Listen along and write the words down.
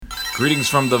Greetings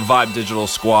from the Vibe Digital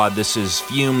squad. This is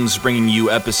Fyoomz bringing you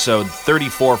episode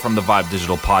 34 from the Vibe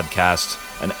Digital podcast.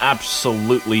 An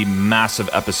absolutely massive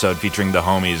episode featuring the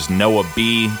homies Noah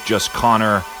B, Just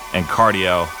Connor, and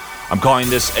Cardio. I'm calling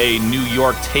this a New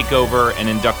York takeover and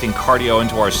inducting Cardio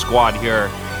into our squad here,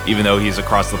 even though he's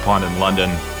across the pond in London.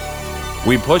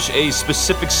 We push a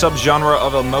specific subgenre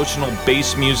of emotional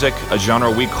bass music, a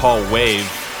genre we call wave,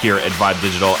 here at Vibe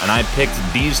Digital, and I picked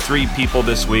these three people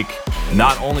this week,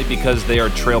 not only because they are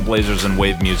trailblazers in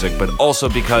wave music, but also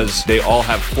because they all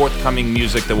have forthcoming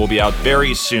music that will be out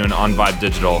very soon on Vibe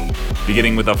Digital,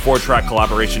 beginning with a 4-track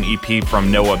collaboration EP from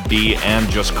Noah B and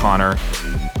Just Connor,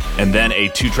 and then a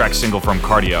 2-track single from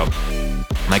Cardio.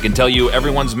 And I can tell you,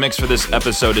 everyone's mix for this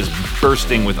episode is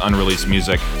bursting with unreleased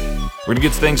music. We're gonna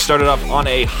get things started off on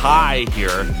a high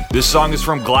here. This song is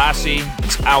from Glassy.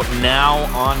 It's out now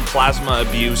on Plasma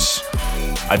Abuse.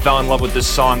 I fell in love with this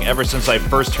song ever since I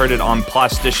first heard it on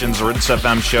Plastician's Rinse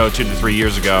FM show 2 to 3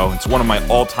 years ago. It's one of my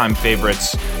all-time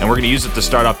favorites, and we're gonna use it to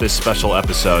start off this special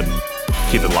episode.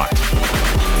 Keep it locked.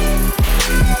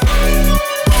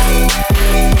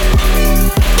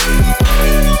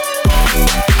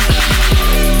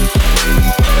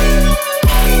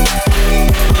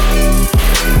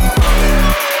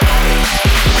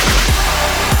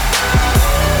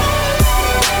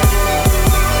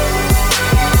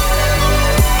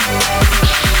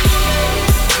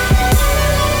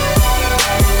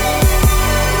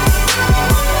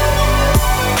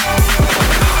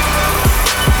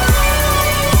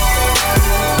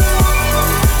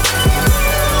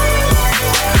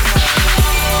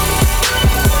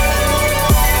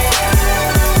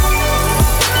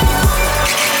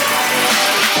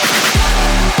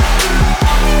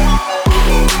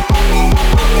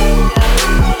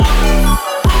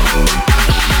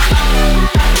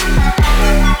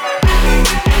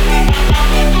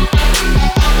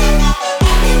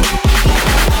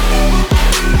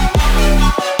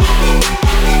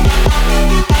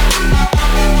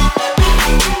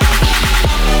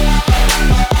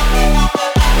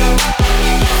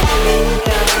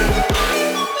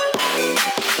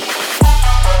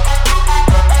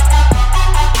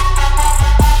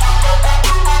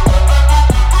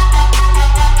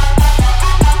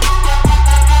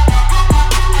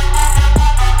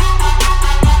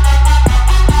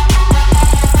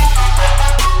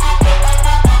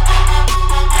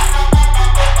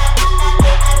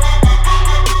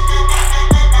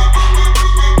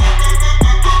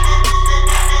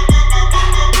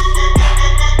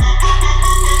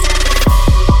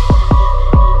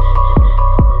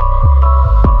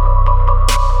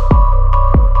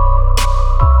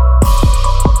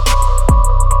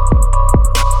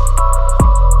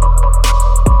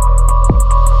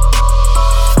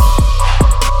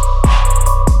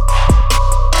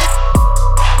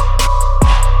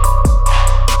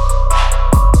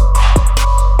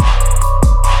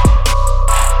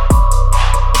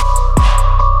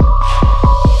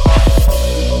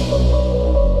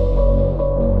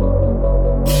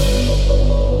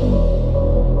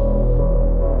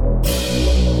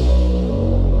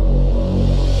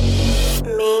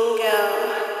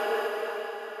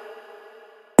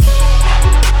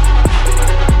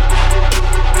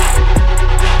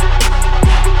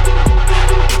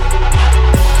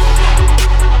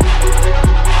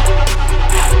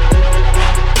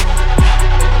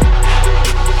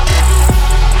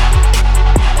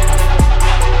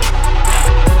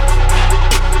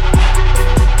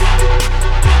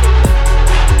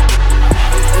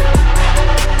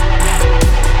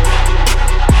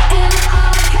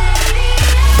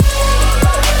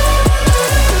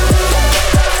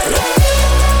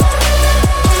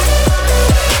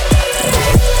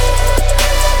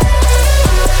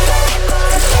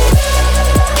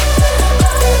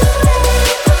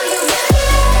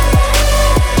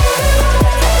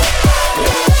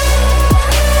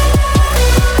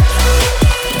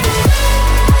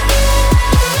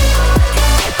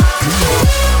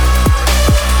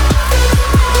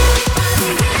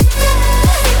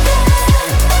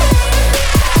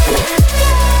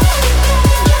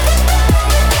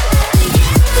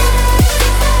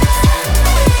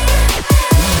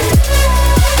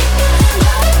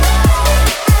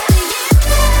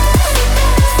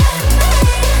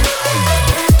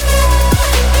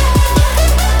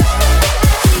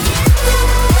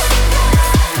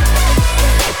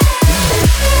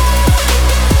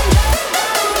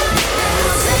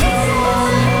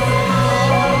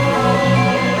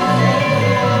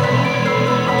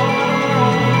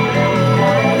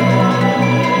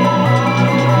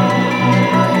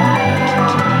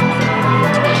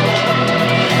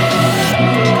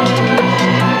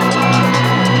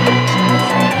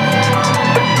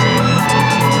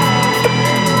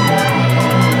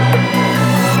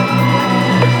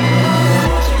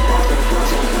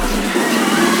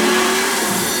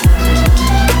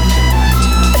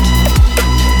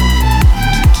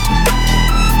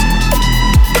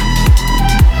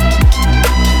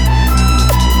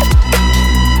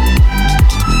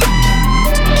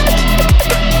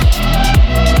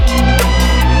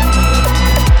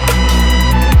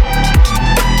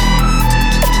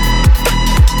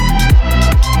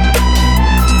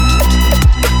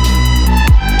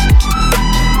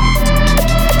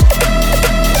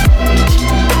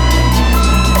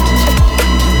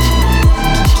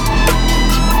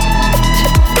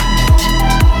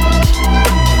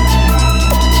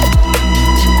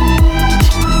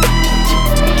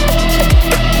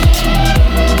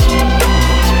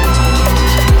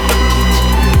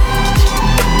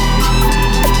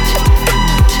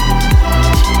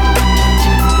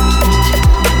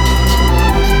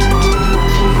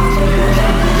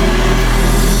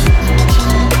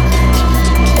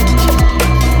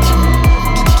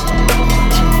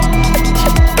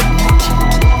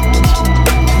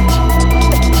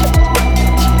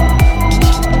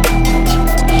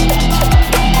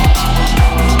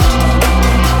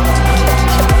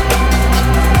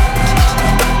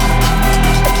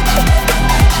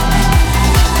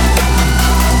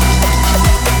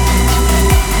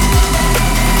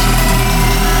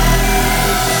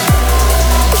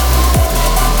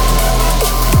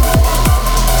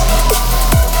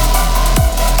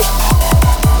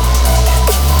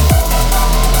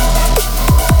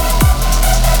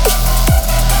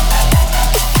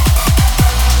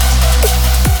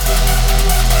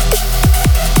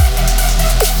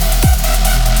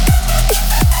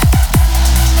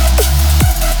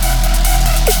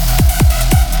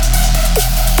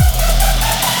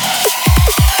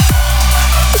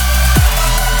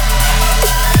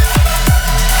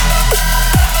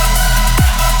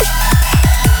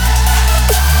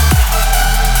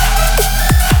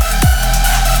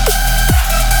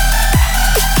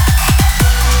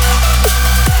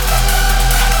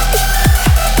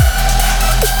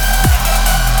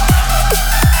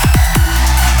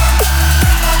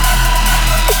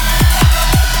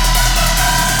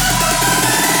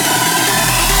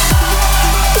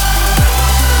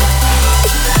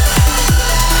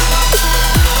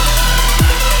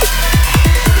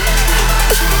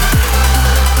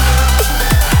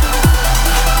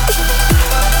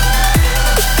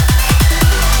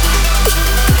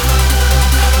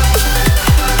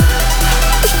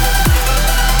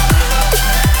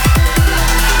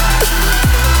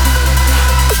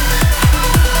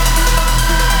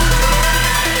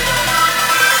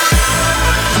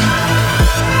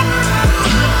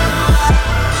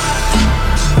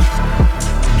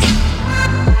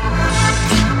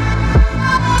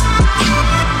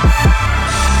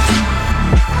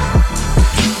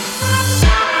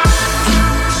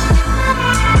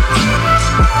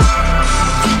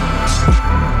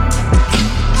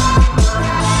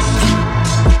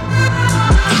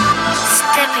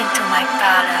 like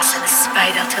ballers and a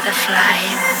spider to the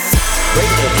flame.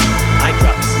 Raven,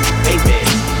 Icebox, Mayfair,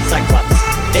 Cyclops,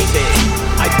 David,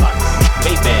 Icebox,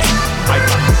 Mayfair,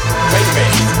 Icebox,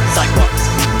 Raven, Cyclops,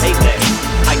 Mayfair,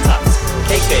 Icebox,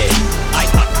 David,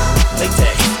 Icebox,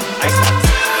 Latex, Icebox.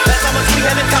 That's how much we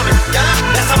have in common. Yeah,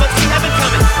 that's how much we have in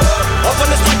common. Up on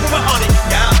this mic, we're on it.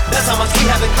 Yeah, that's how much we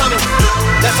have in common.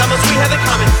 That's how much we have in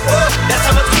common. That's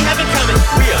how much we have in common.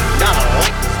 We are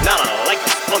not alike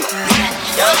on the planet.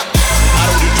 Yeah. I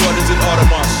don't do Jordans and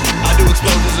Audemars. I do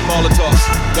explosions and Molotovs.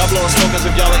 Y'all blowing smoke as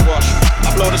if y'all ain't washed.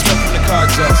 I blow the smoke from the car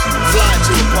exhaust. Flying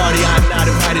to a party I'm not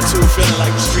invited to, feeling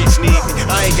like the streets need me.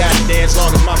 I ain't gotta dance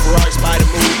long as my Ferrari spider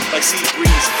move like sea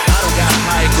breeze. I don't gotta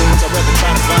hire goons, I'd rather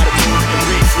try to fly the moon and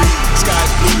breathe free. The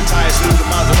sky's blue, the tires new, the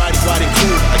Maserati's wide and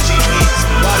cool like GPs.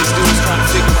 Why these dudes trying to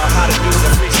figure out how to do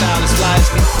the freestyle as fly as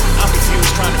me? I'm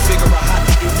confused trying to figure out how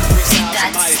to do the freestyle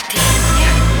as my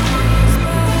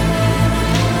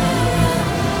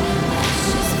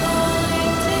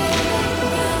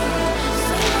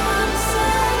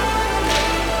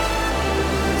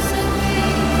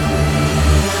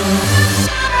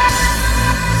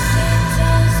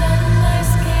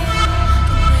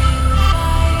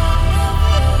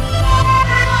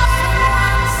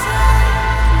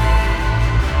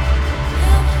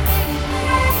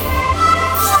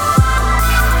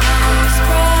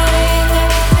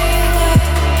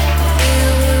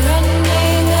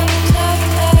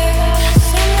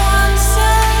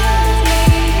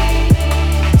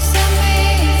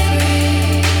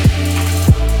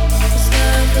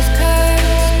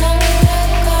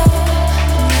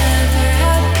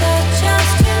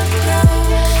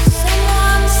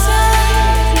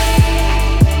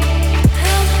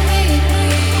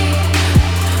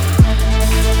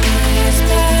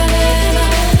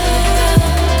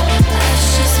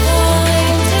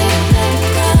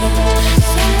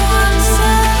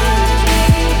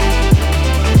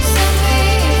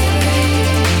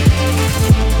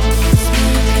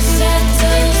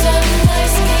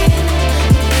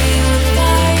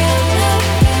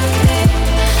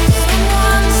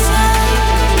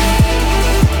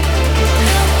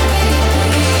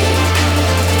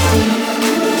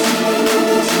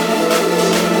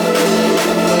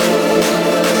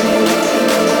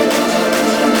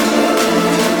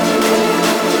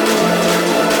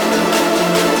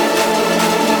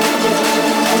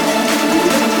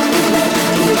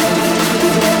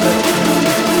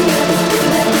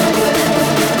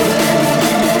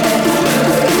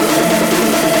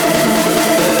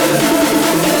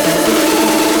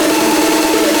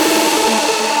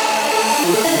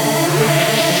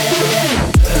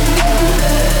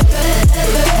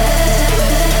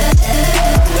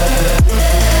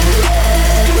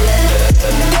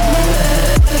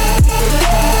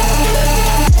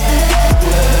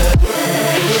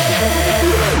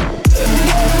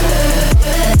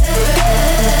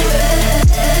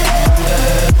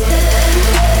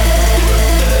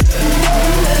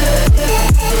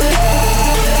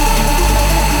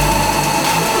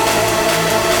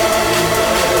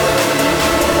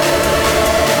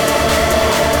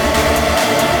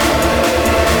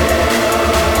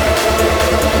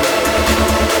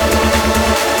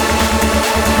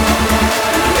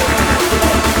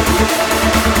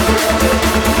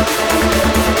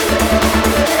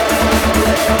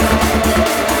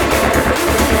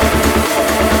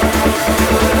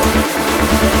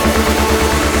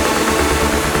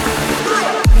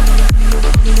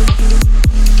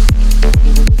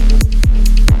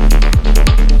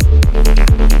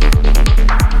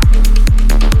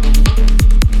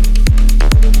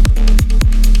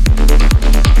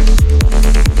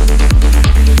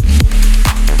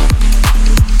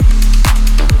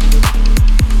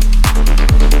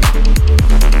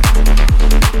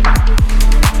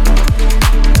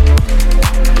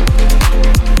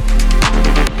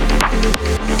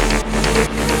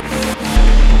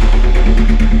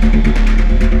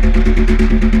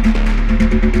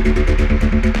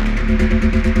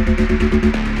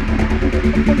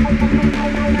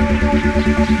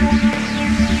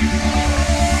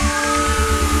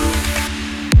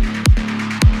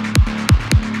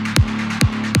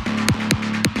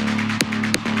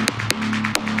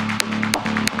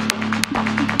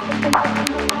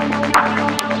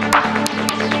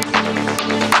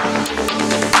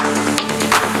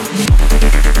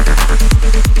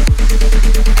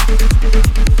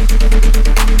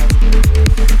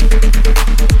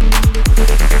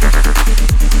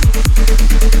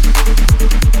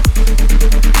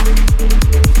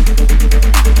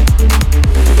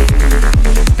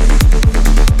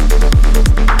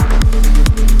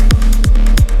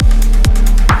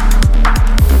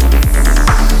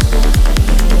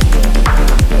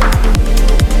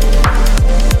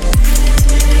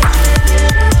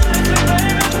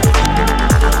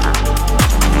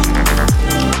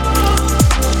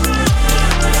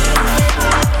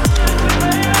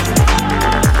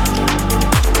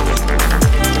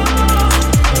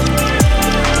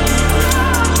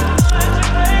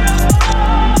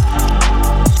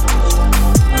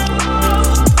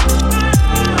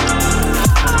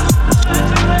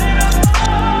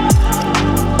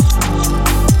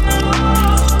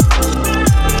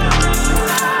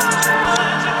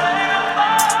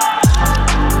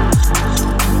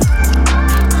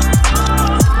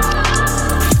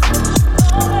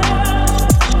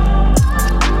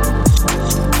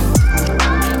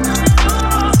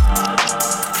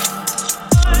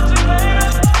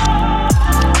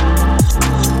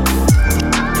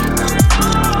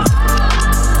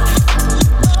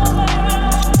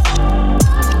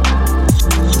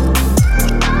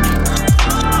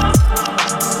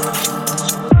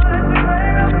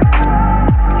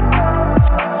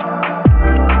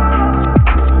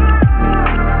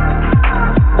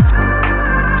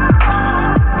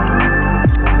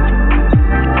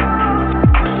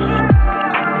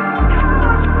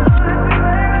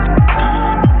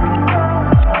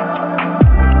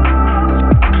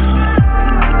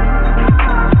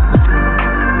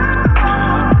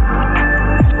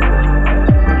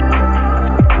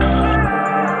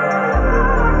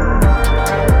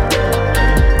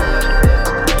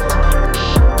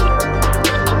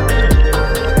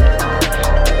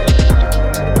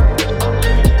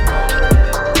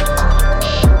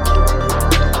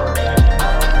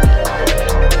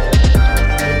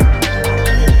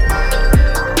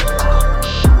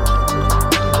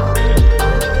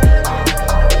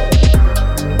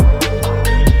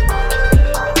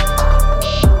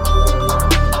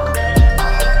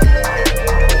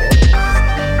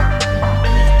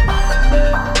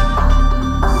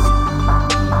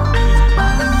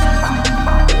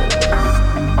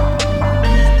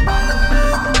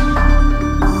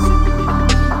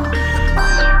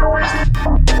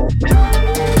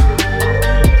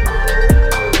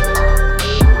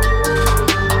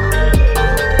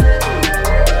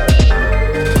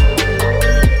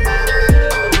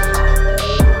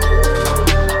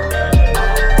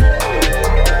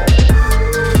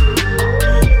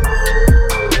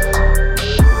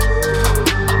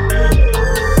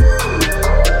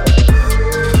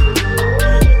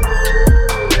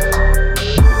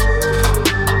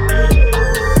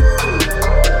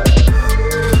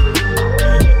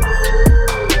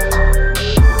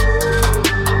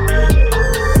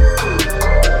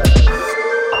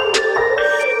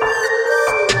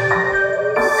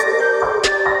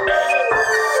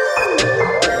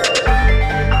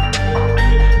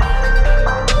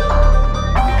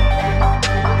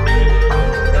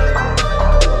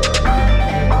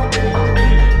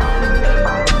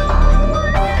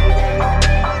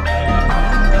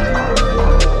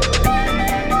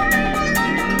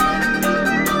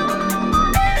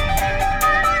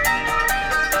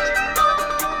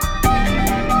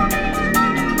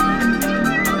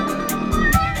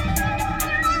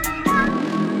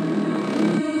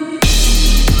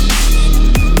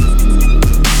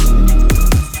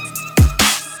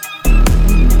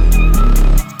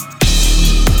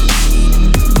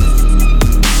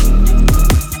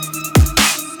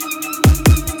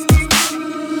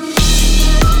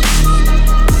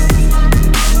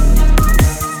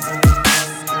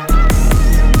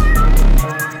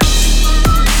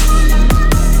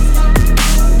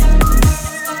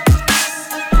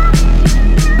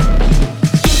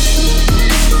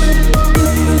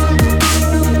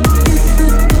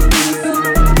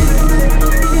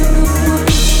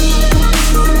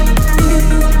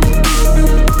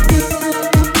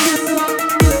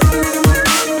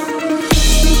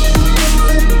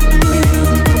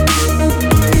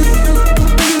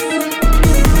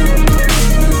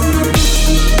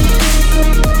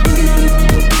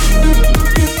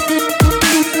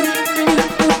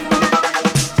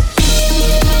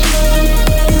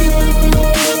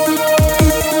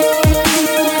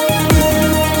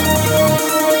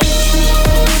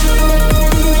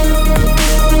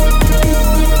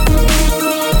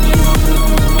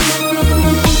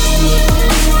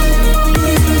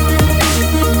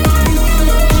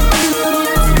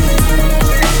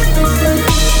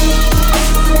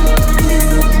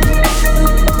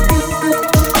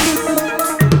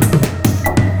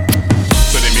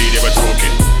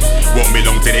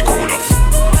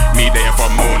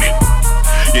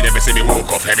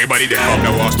everybody they come,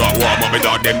 the war start warm up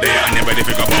without them there. And never they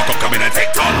figure walk up, come in and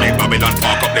take talk. Make Babylon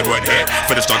park up, they weren't here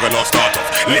for the struggle or start off.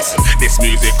 Listen, this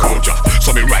music culture,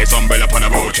 so me rise umbrella upon a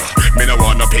vulture. Me no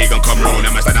want no pagan come round,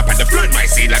 I'ma stand up at the front, my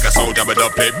seat like a soldier with a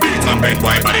play beat and bend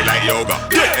wide body like yoga.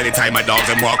 Anytime my dogs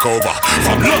them walk over,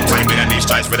 from long time in these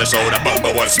stripes with a shoulder,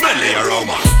 bumper one smelly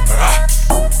aroma.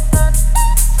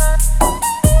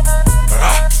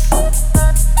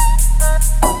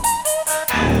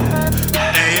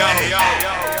 Hey yo, hey yo,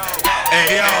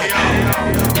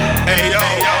 hey yo,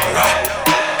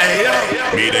 hey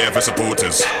yo. Me there for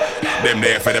supporters, them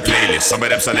there for the playlist. Some of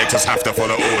them selectors have to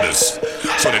follow orders,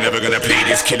 so they're never gonna play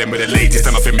this. Kill them with the latest.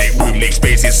 I'm off and make boom leak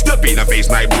spaces. The beat in the face,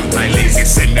 night boom, time lazy.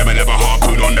 Send them another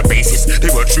harpoon on the basis.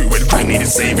 They were true when crime needed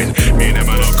saving. Me and them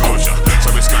are not culture,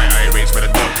 so we sky high range for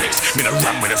the dog place. Me no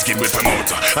ram with a skin with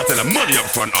promoter. I tell them money up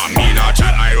front on me, now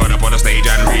chat. I run up on the stage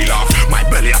and reel off. My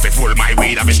belly off it full, my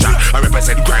weed off it strap. I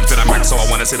represent grime to the max, so I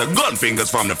wanna see the gun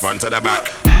fingers from the front to the back.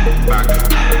 Back,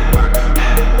 back, back.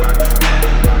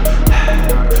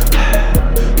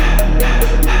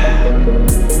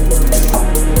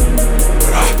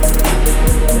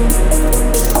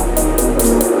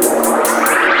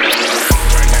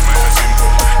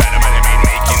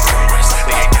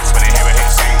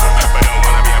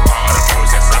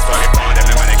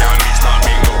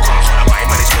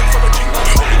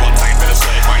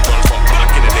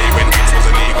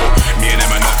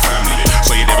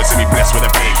 With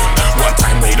a bacon. One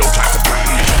time they don't try to brand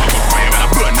me. I'm on fire and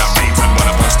I burn that beat and run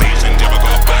up on stage and never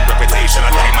got a bad reputation.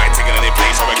 I take my ticket in any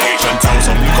place or occasion. Tell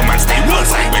some you come and stay one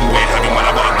side when we're having one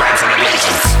of our grand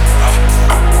celebrations.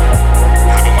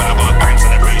 Having one of our grand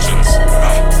celebrations.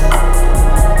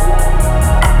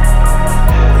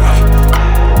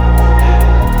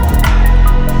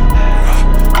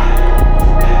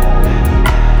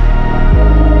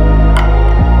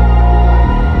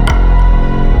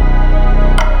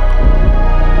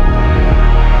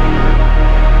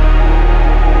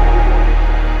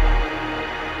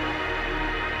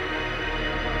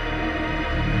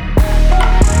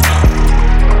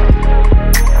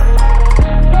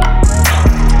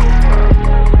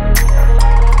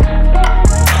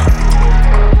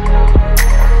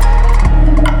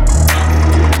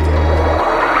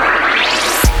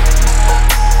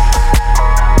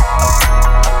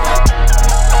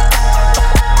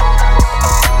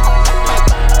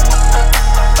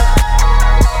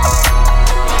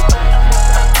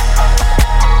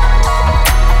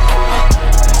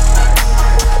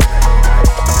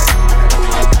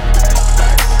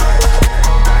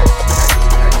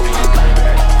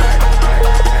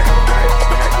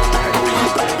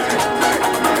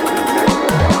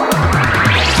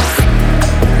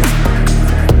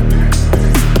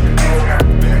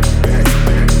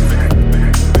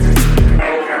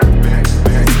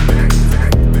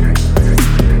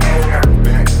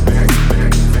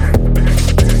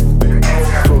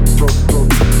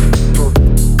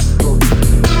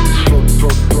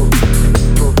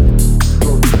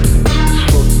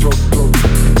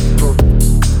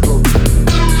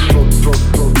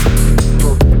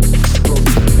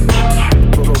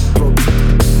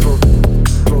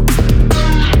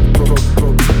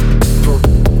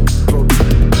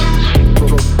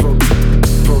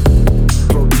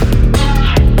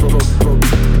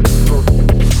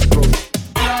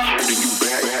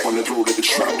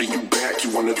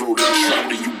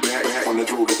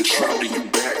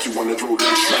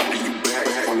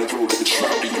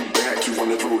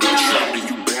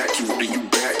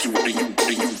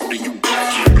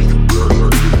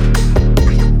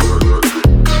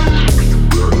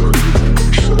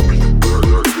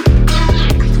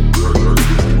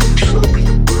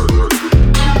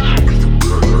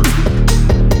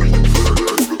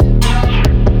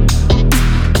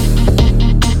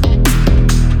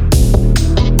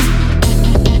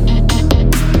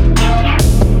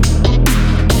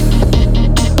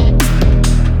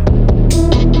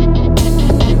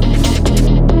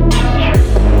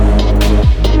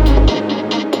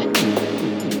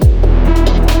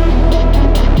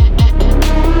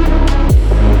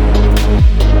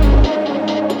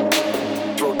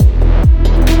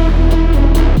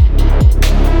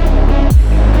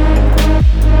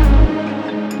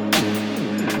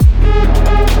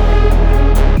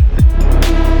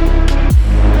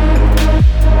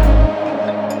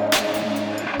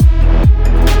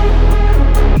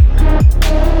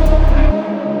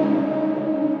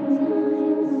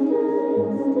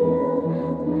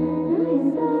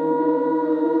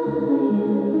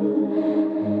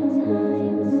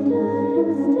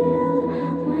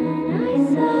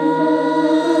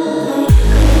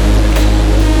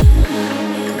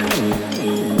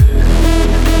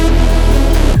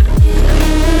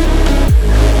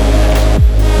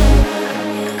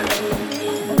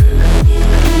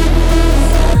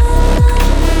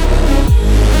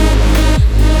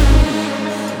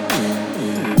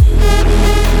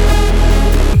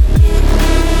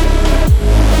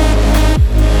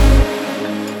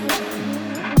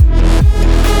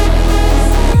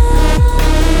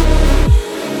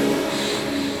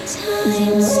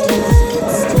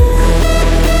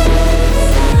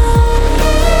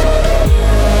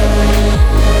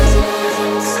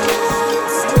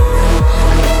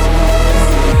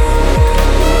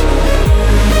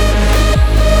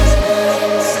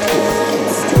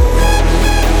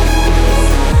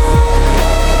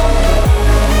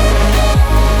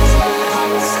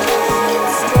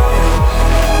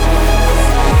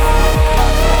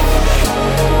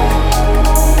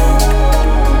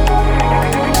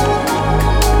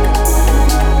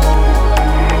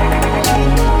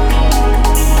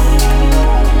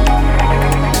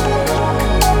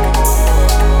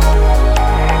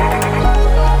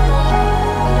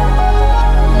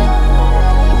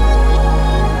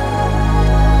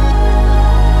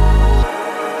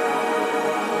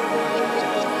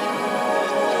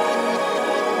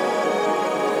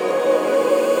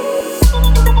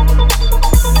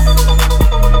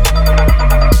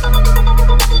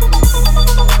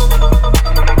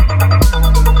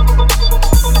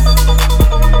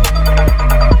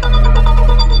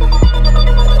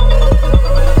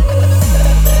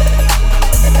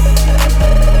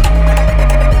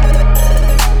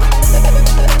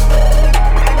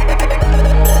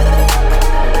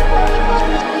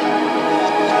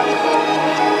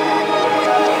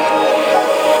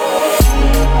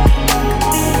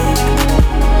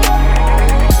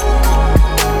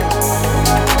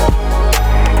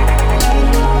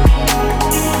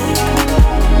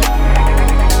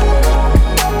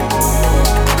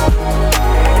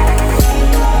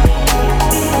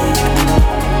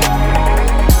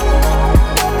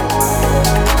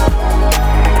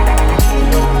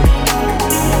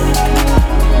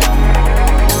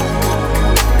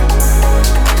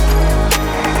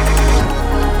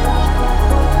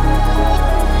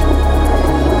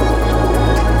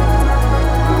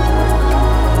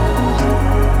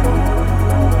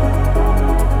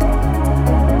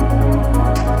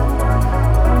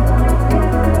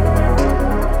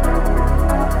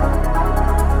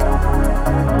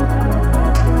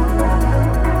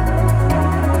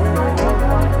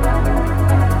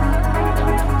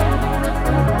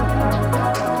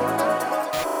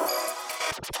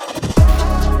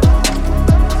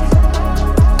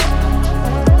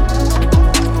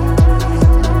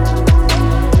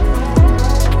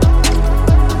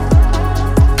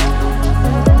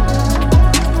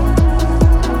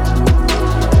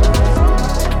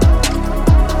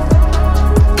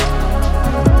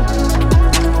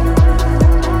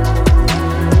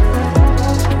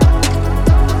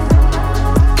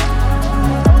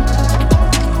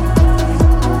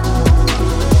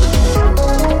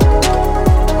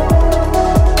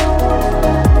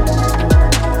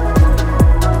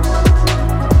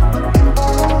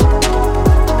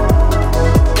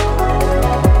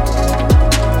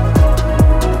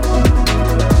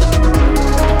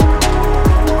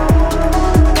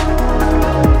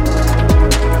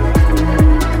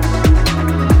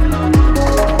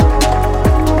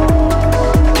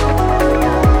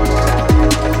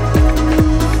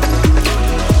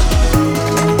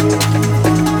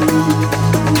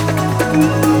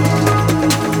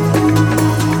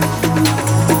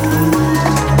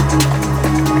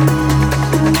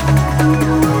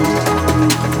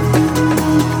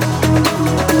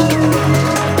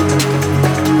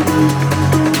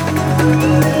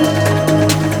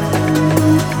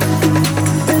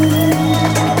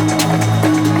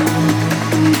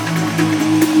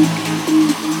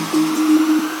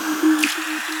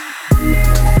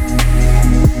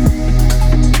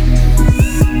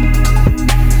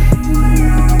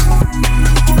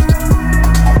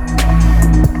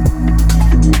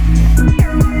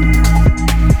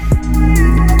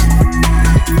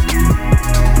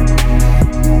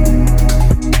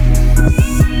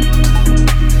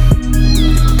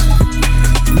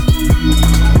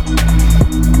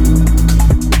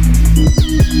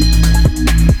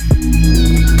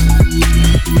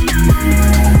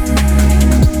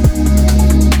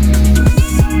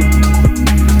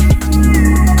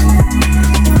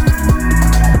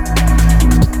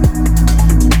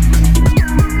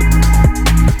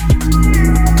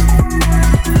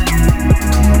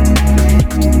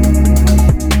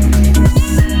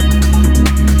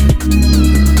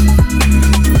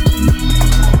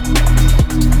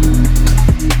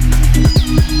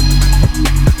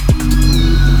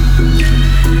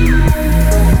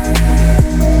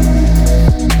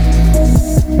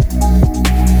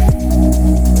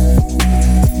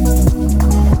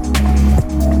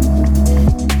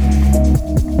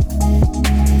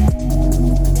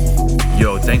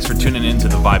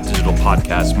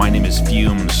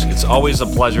 Fyoomz. It's always a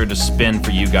pleasure to spin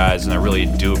for you guys, and I really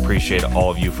do appreciate all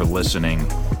of you for listening.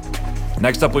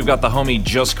 Next up, we've got the homie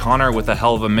Just Connor with a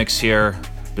hell of a mix here.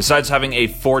 Besides having a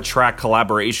 4-track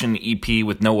collaboration EP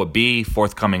with Noah B,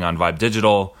 forthcoming on Vibe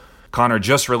Digital, Connor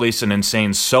just released an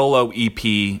insane solo EP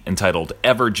entitled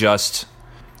Ever Just.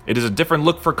 It is a different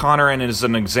look for Connor, and it is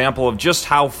an example of just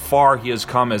how far he has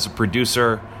come as a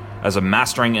producer, as a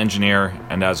mastering engineer,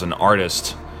 and as an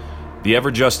artist. The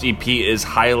Ever Just EP is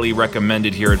highly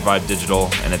recommended here at Vibe Digital,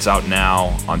 and it's out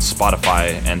now on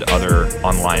Spotify and other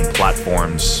online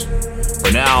platforms.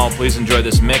 For now, please enjoy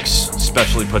this mix,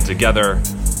 specially put together.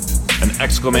 An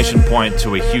exclamation point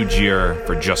to a huge year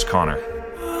for Just Connor.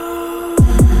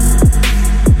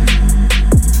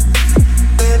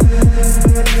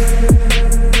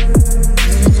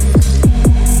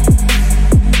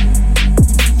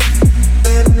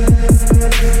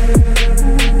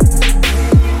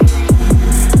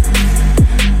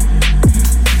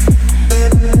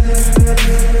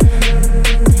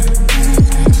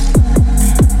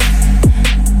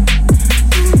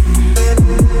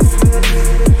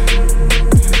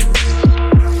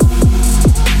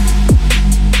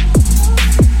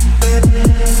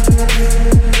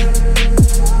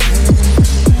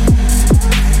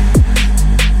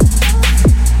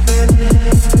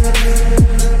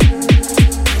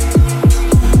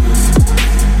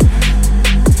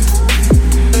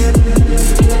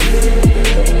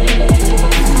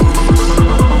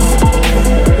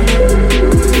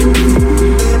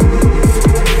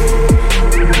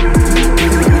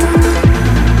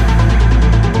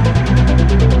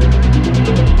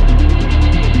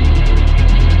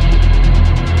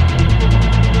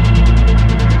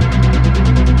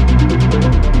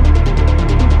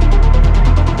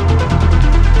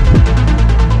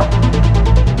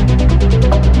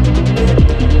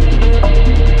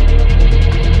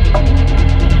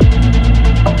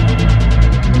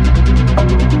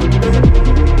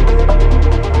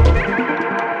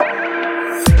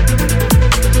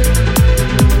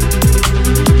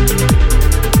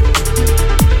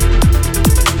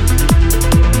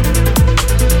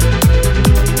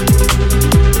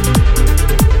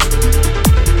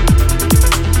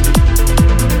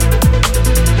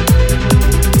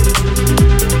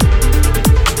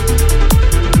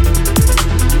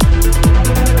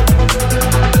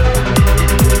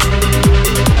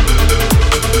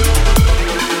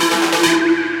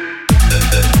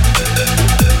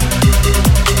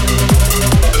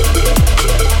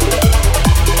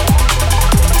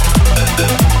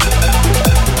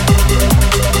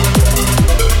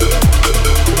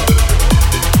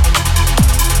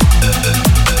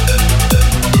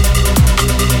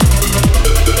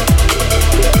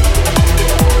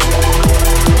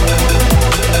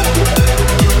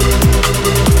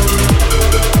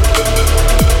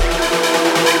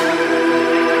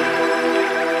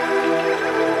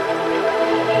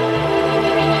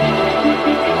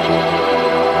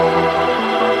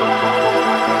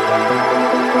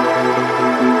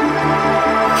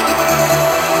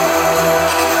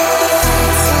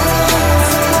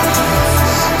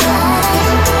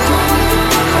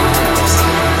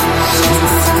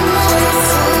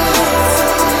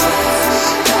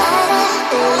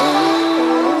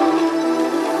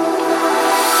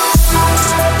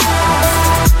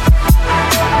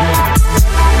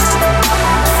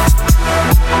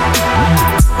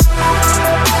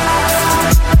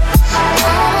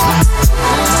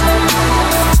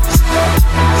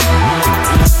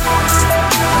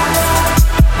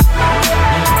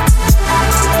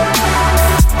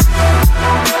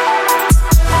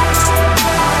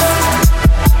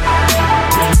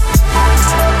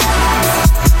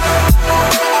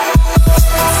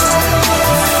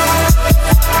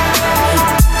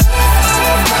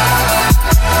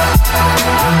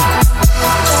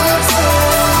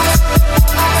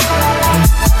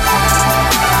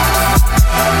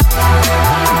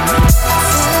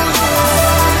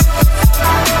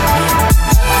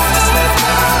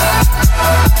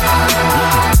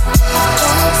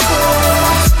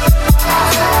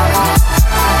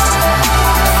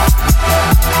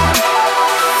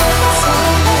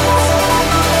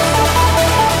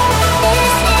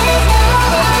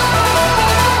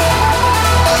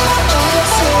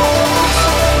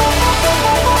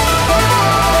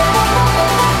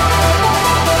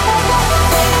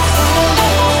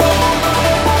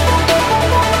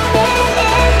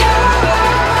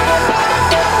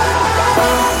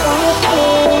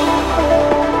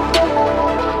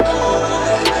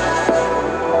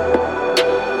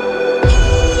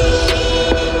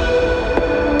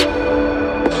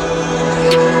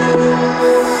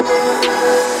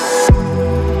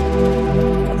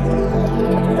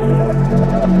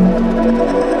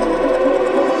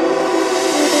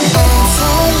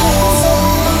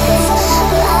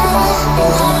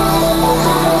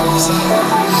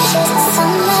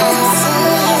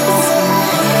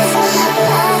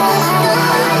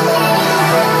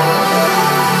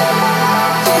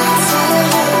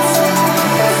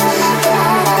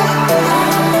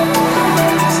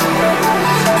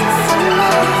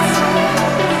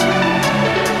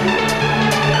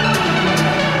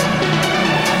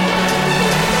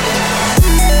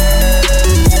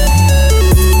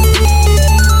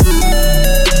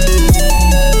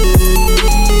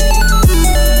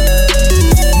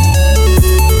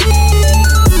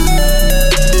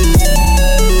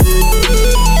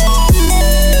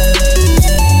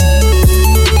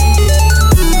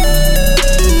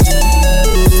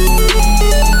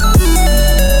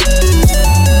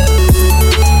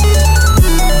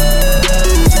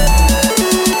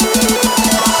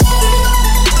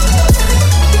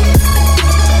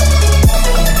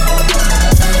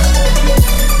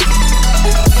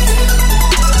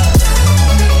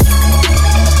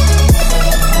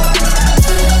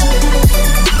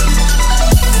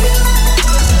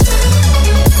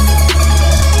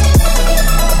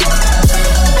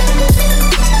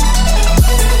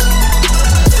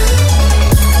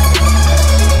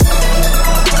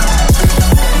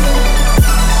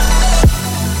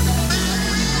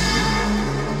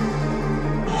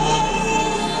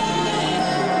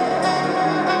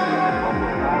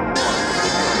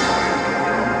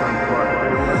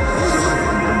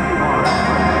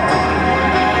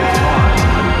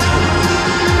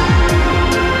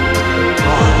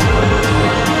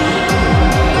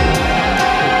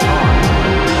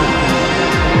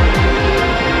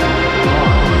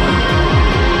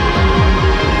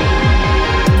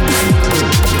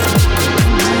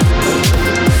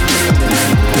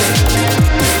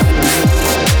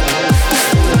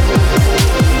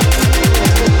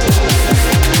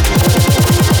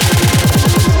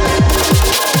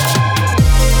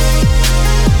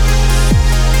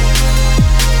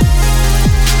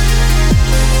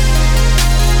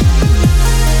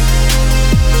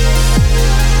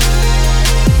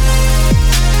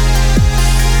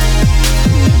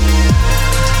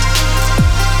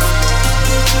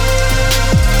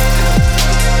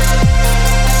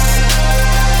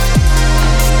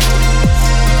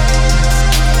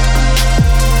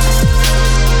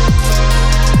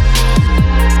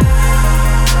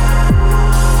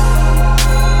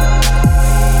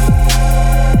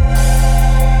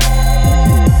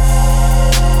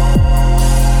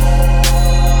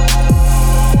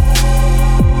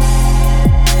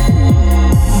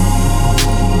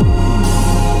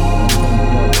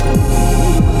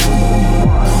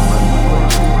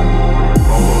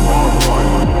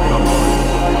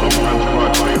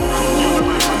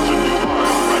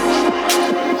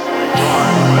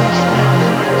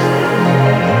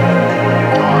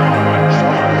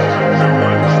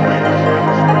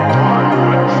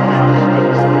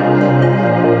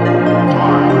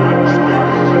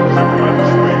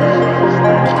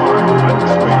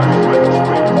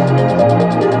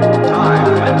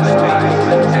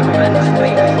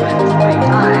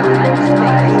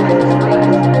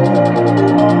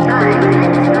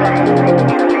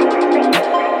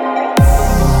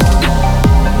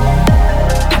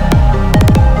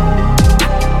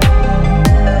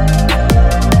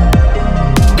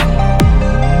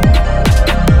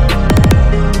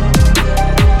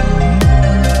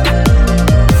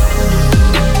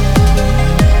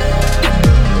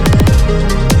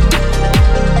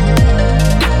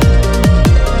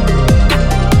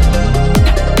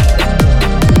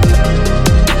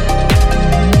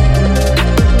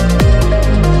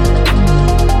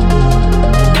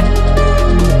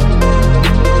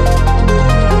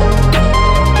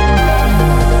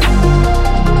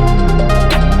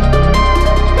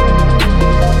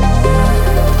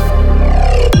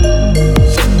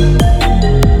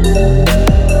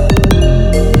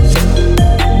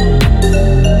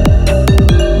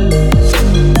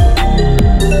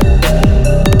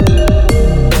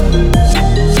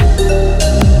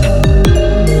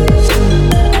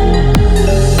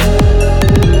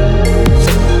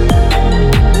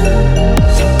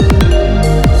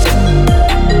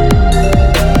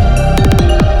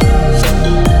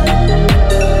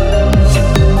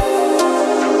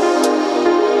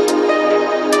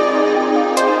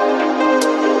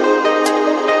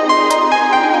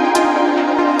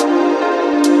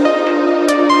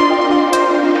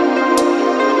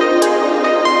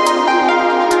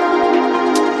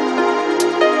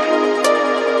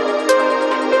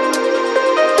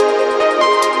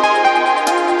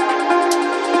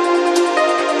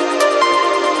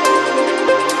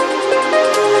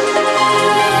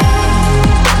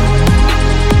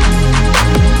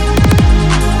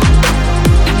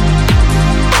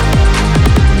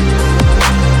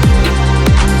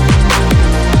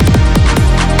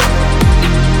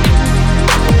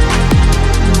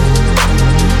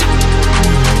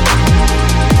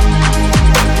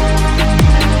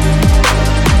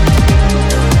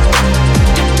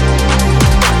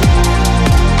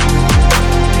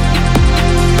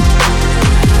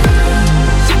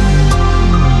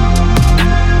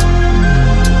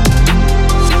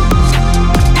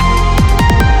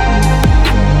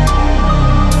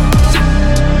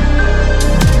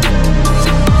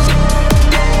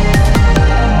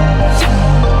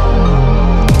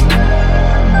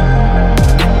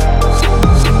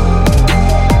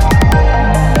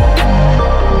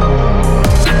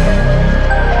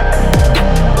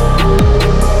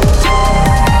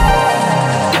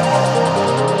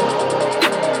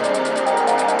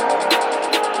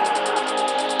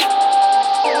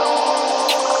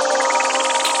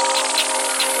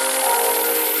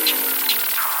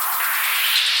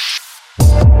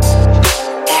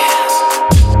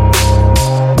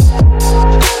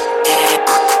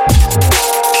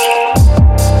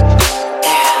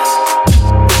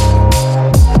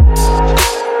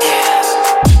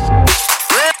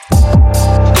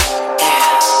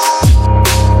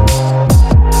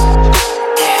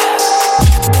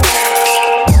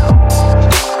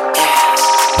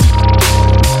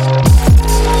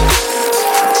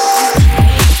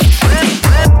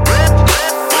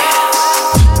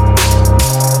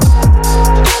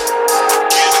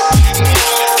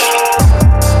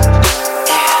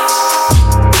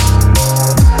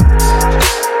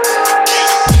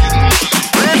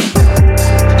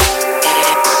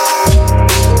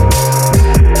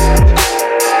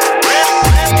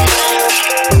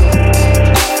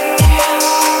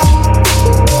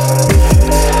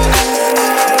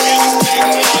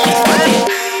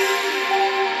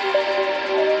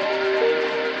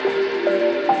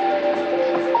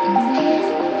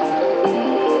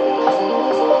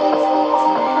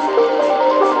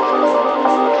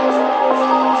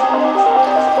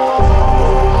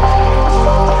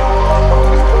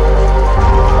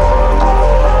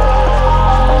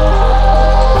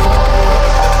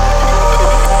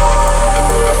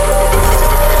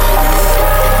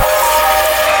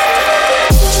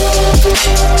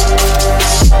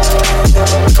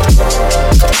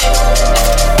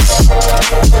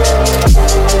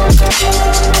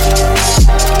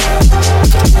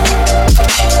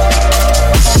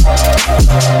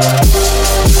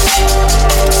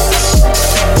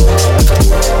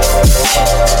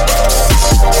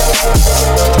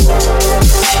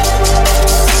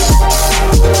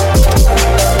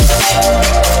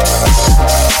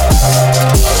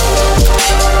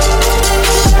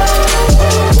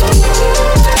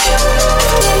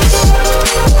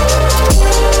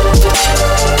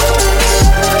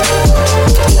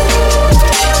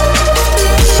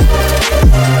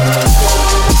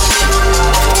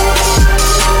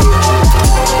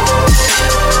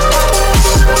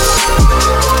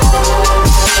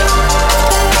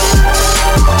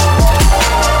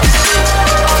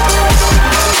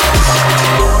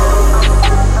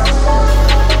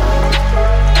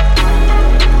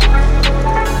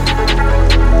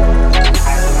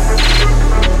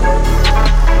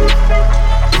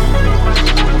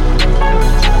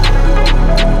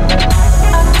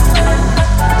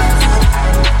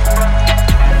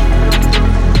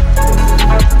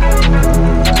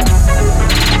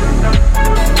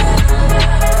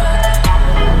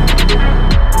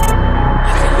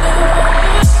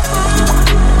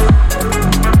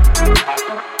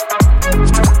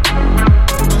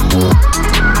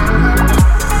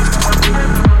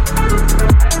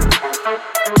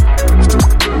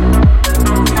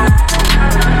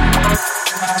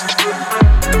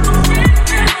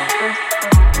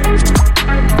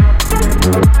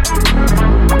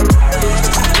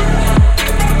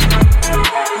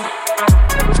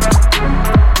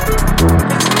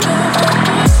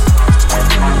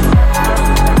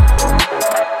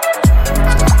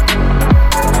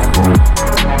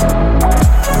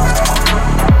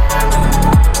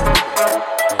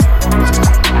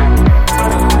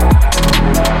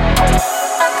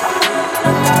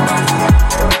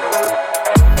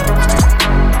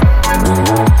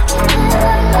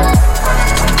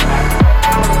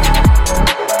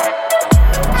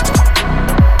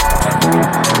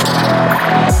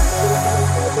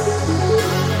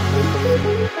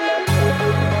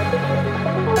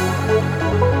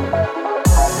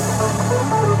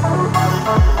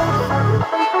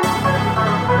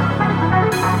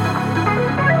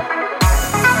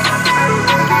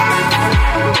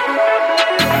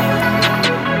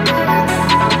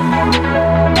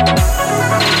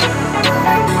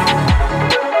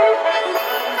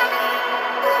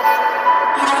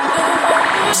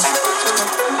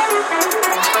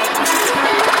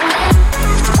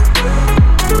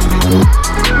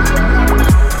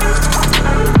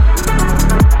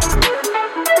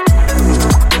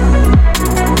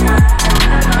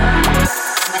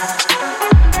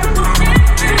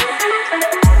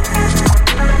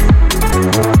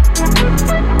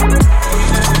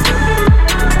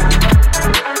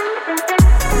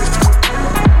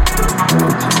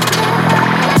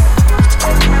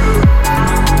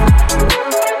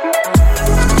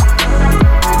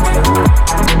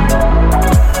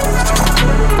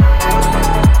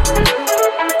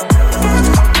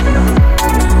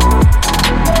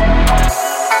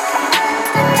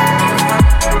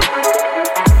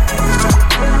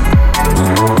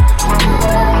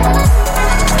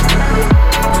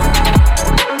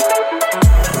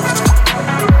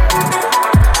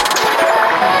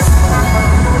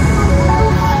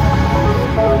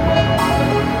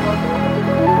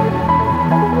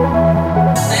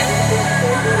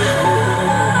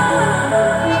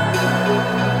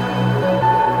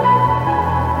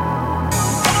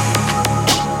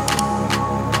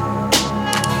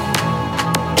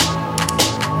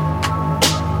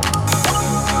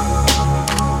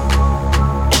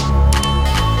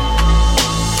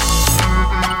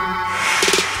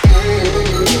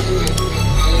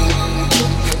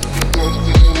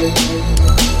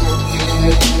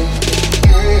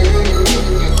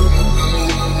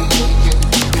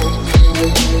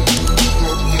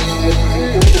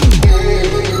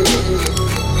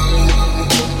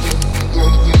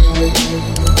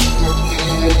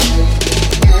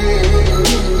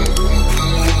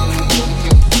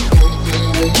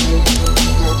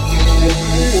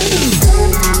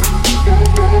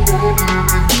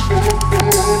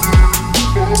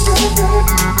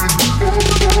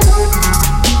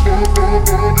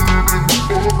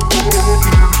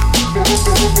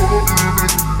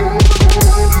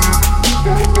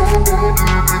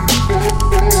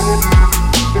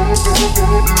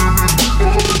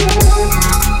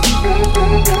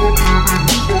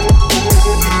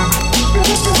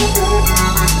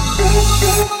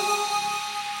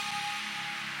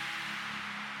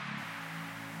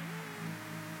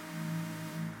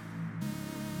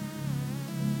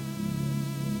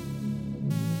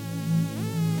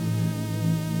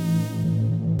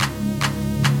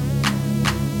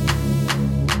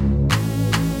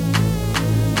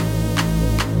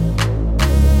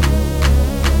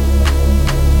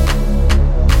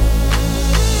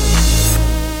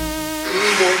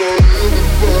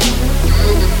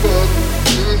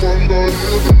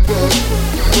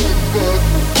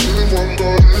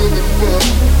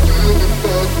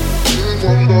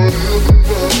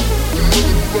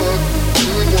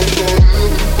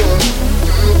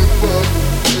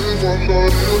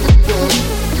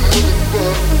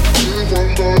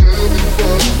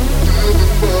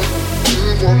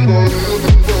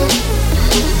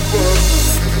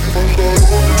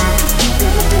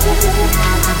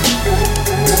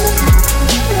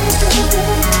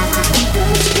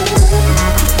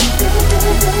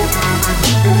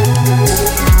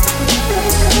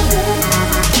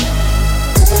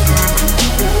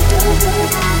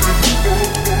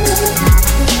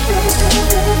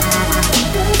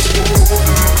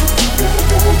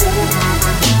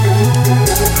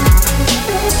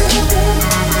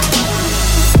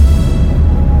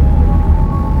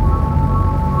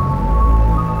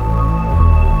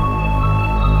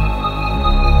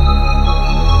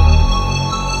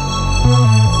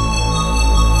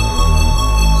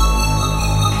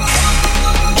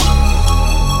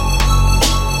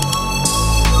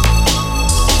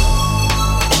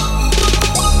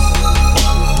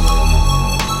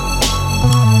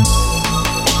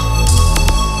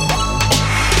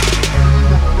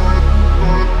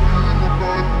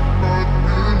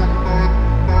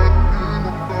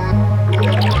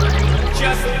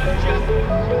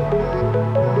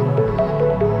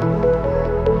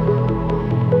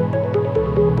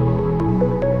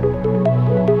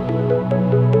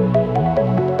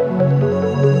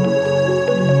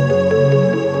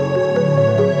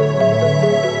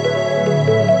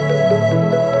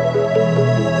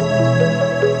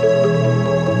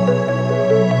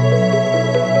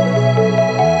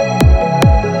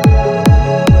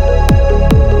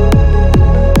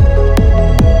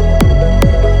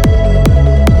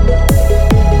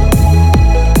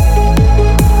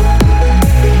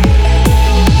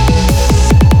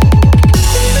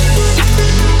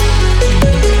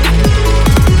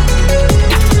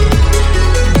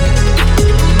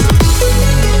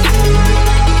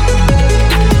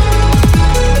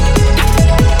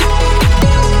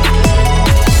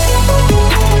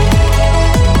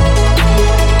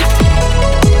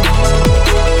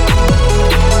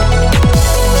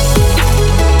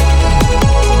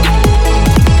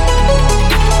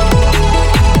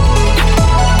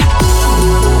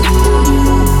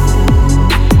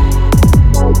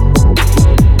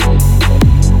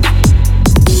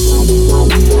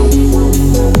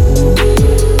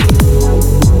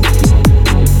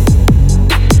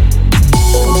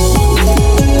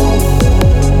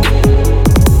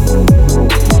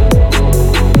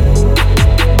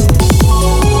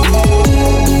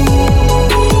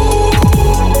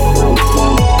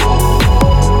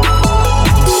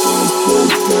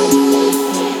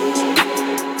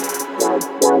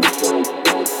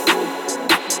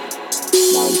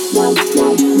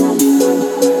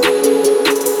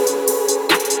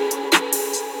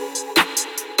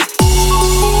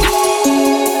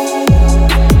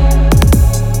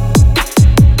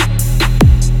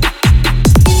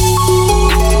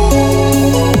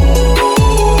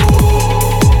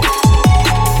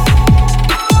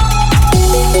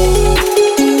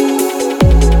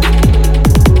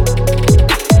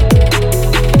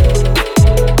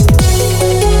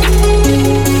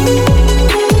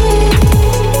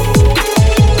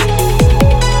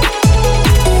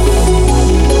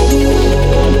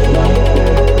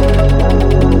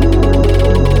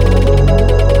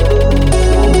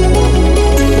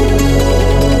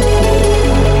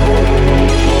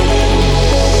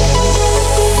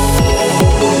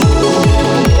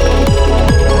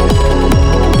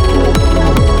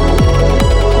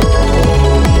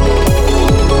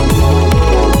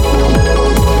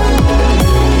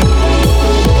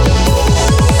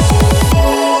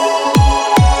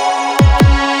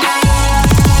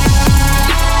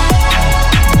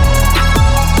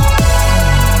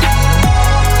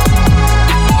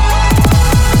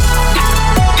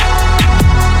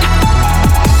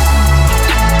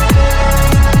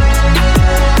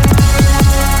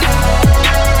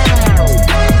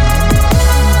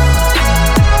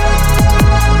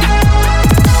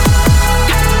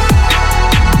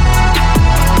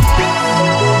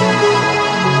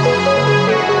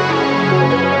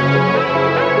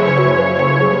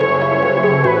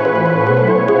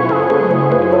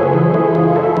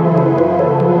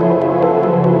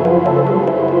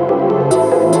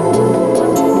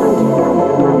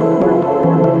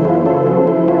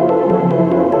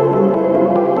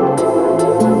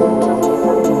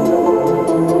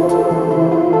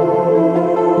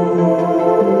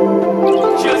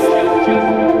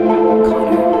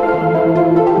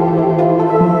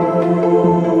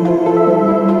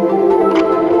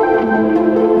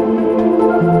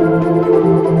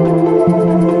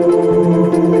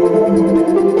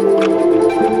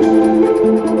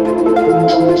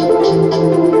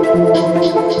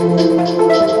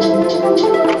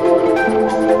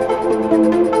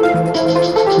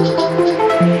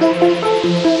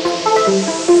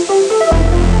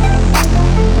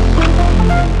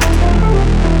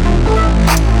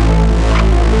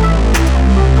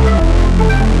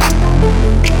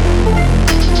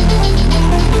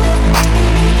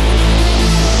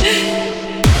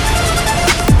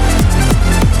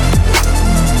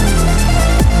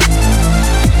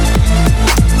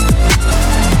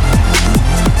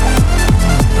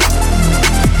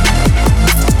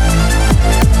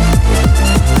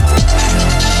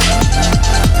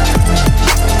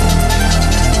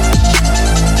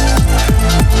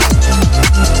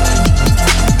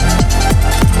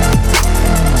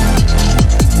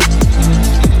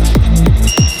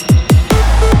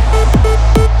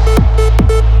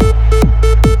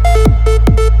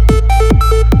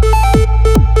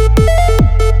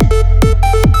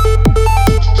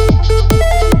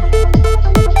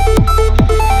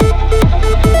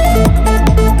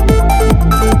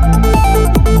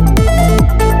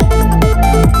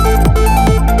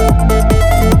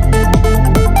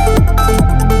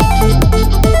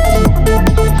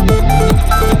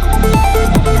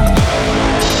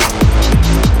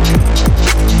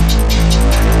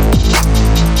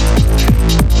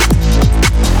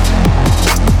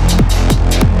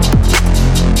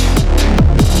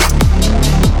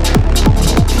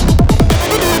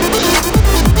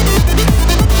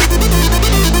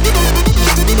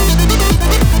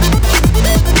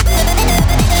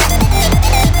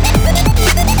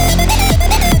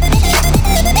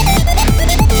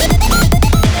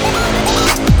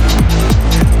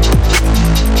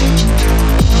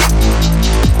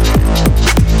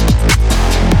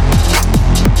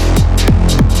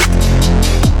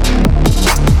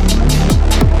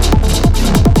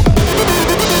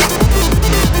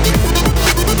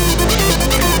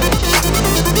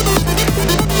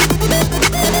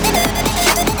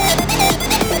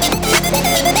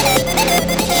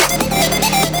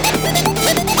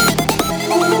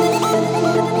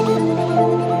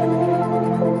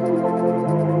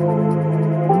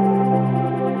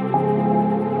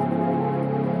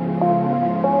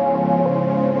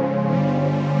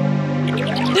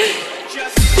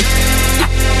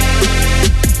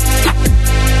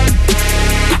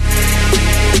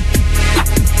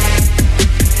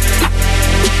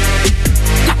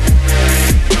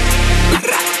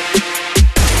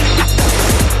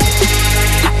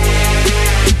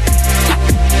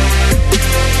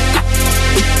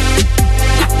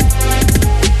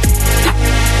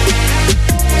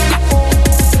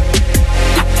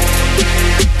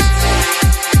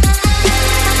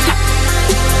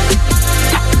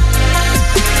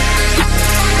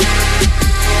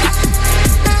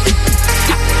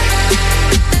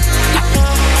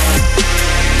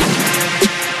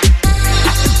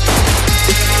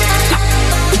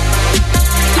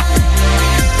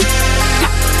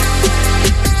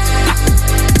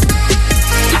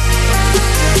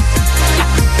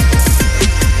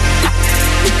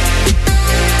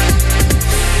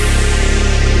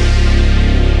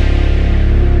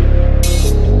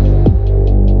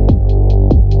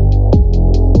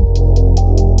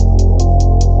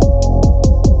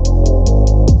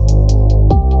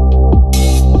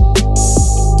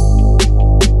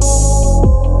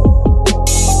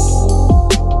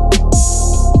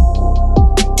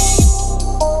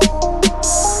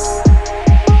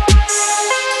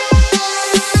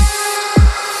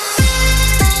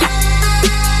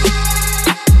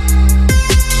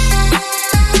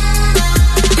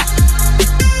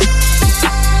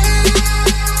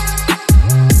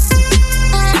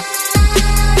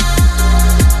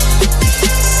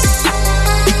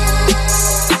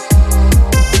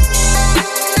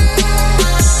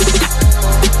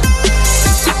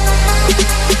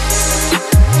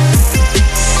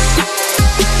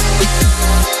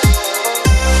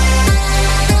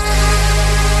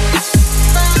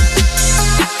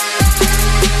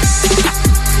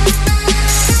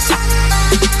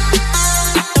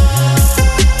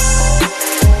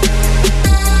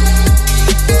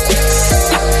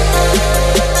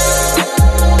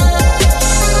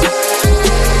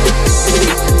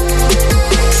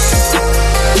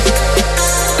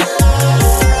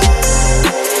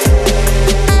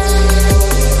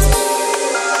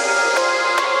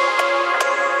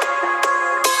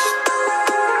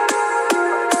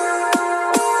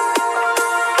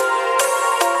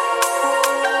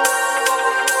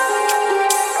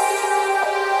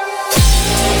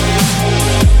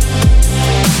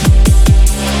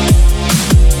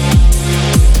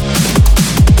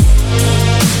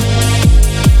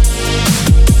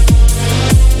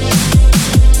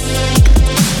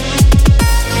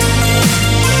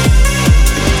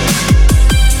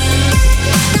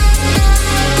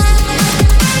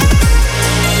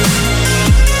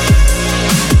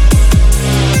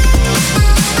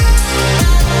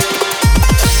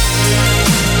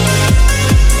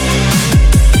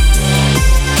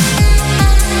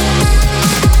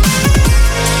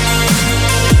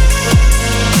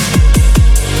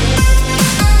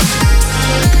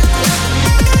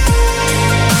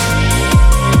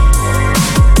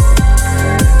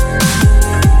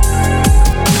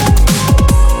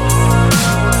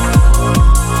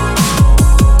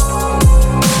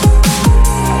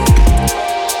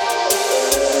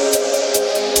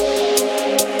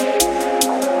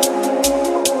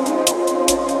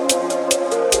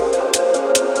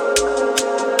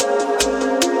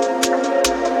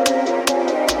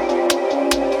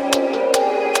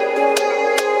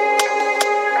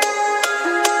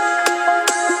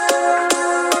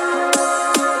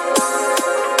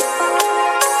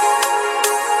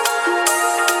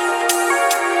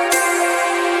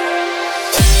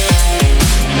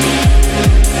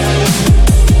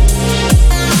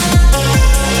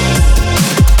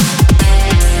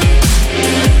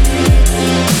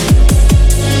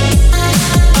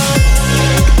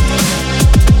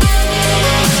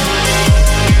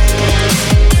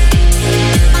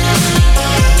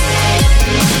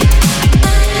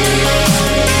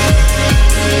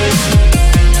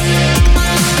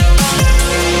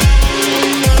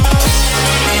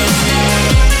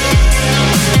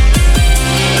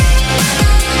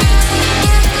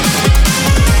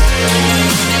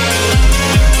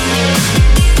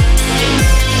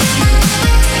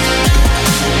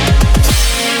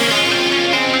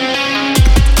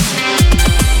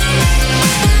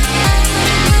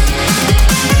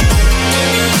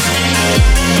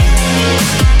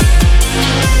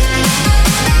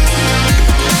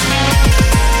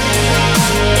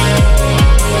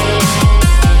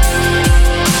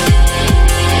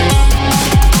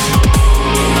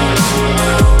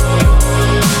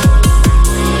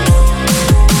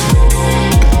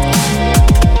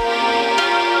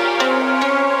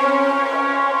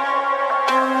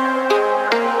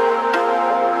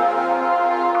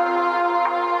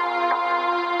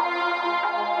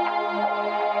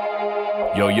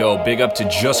 Yo, big up to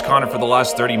Just Connor for the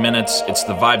last 30 minutes. It's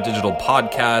the Vibe Digital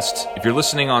podcast. If you're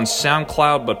listening on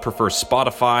SoundCloud but prefer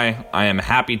Spotify, I am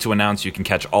happy to announce you can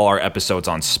catch all our episodes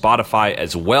on Spotify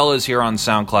as well as here on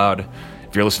SoundCloud.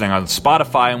 If you're listening on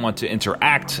Spotify and want to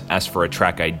interact, ask for a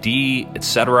track ID,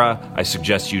 etc., I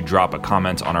suggest you drop a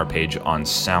comment on our page on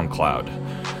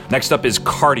SoundCloud. Next up is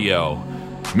Cardio.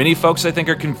 Many folks, I think,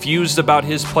 are confused about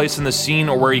his place in the scene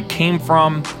or where he came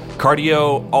from.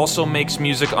 Cardio also makes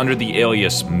music under the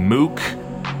alias Mook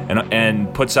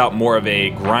and puts out more of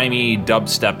a grimy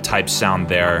dubstep type sound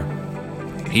there.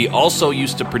 He also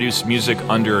used to produce music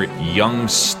under Young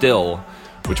Still,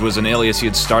 which was an alias he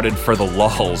had started for the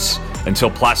lulz,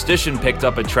 until Plastician picked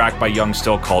up a track by Young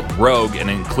Still called Rogue and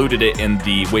included it in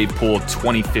the Wavepool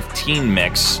 2015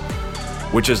 mix,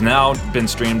 which has now been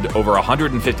streamed over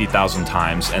 150,000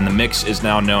 times, and the mix is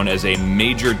now known as a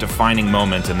major defining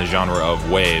moment in the genre of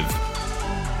wave.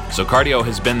 So Cardio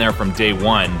has been there from day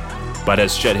one, but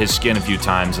has shed his skin a few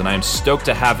times, and I am stoked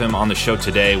to have him on the show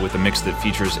today with a mix that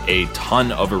features a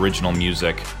ton of original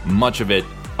music, much of it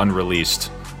unreleased.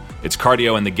 It's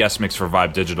Cardio in the guest mix for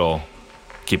Vibe Digital.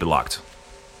 Keep it locked.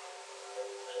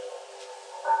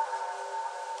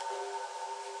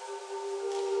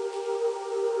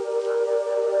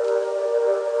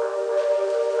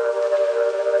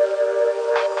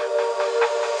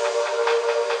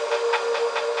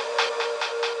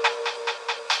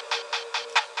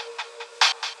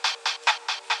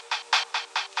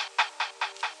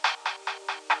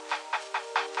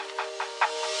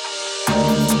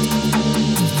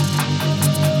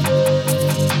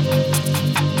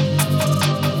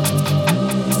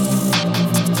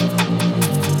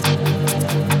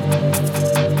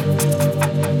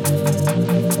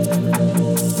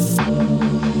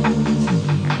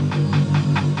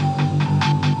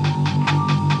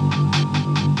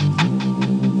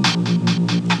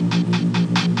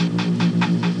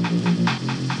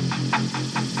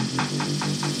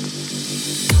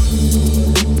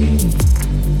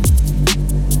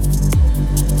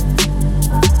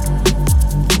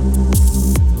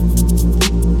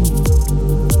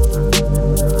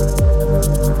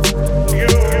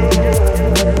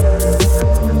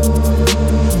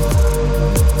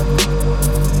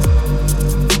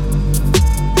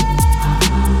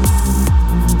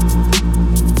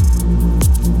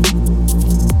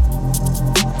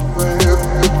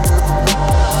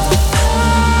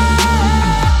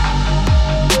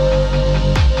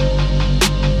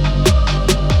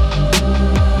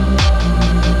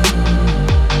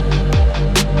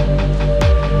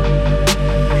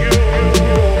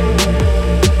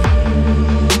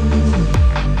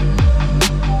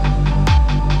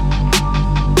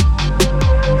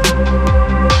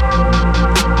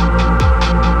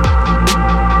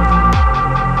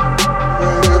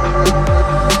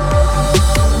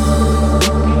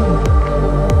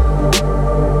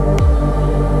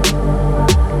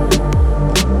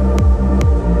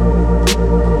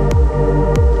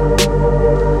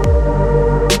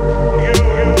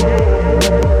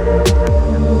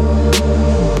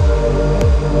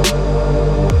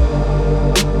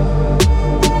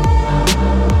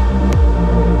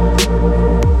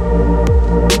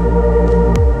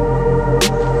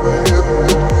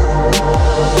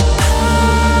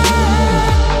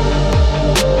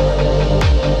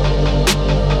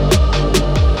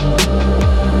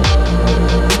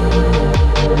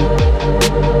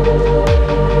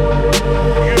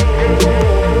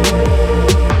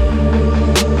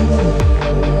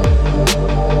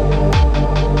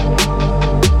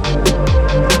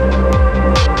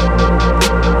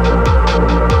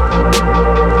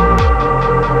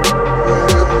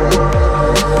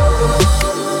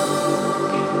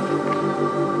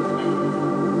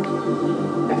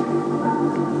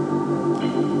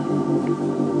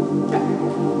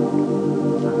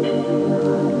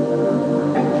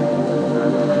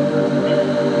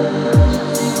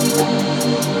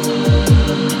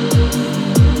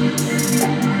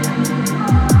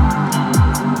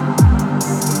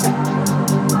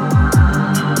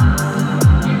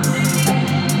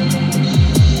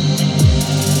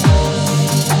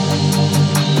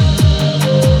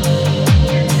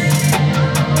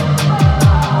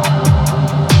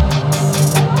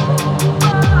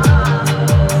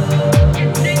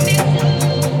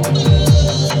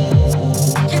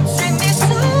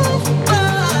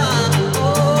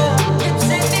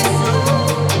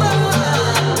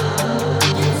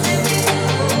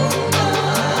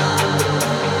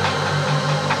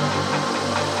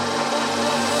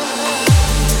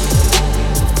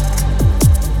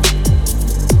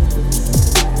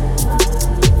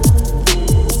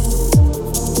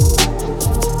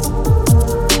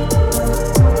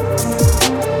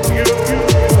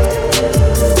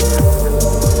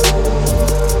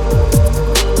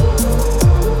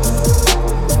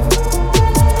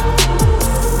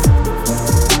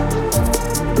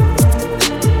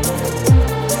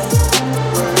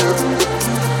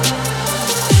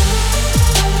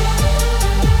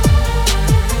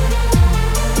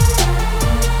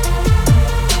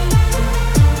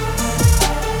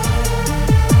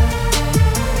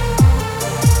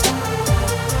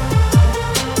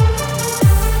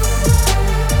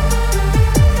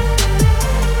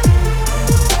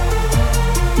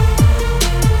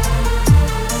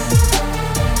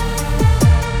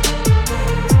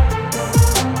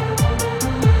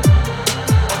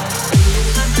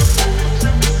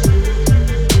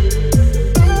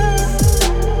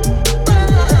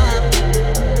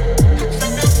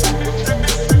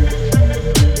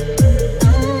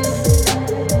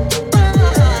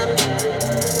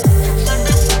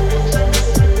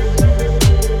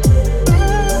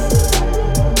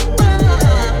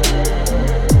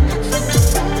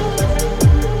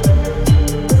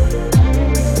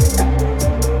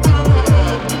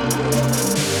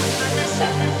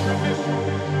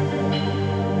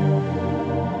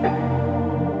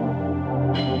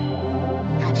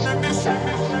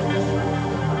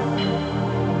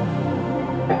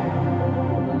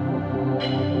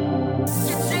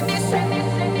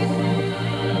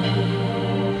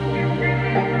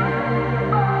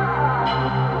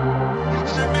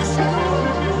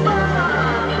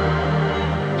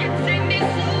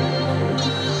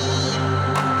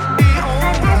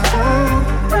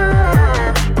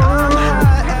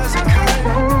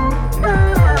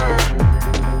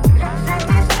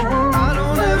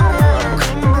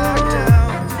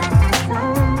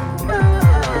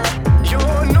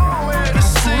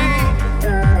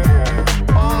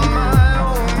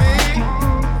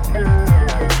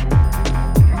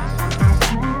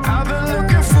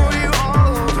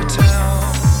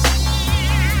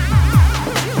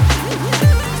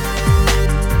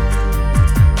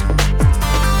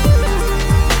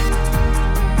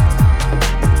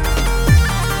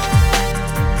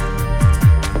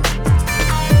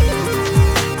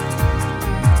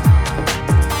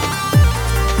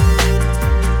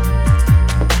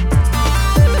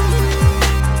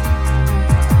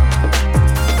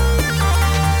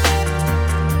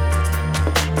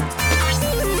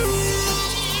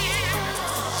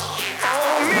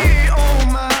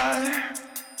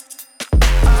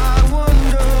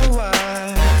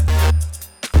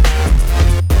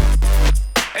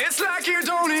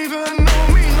 don't even know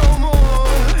me no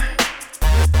more.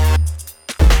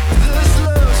 This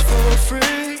love's for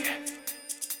free.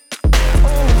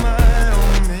 Oh my,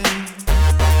 oh me.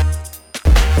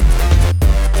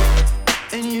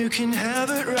 And you can have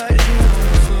it right here on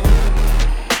the floor.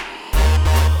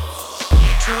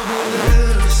 Trouble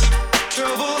is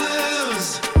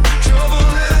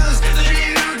that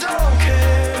you don't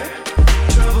care.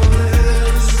 Trouble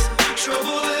is that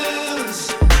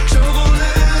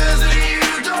you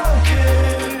don't care.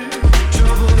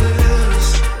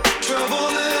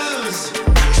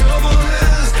 Trouble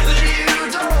is that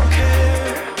you don't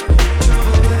care.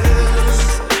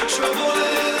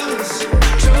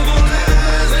 Trouble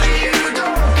is that you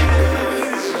don't care.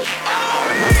 Oh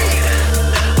me,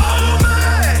 oh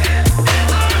my.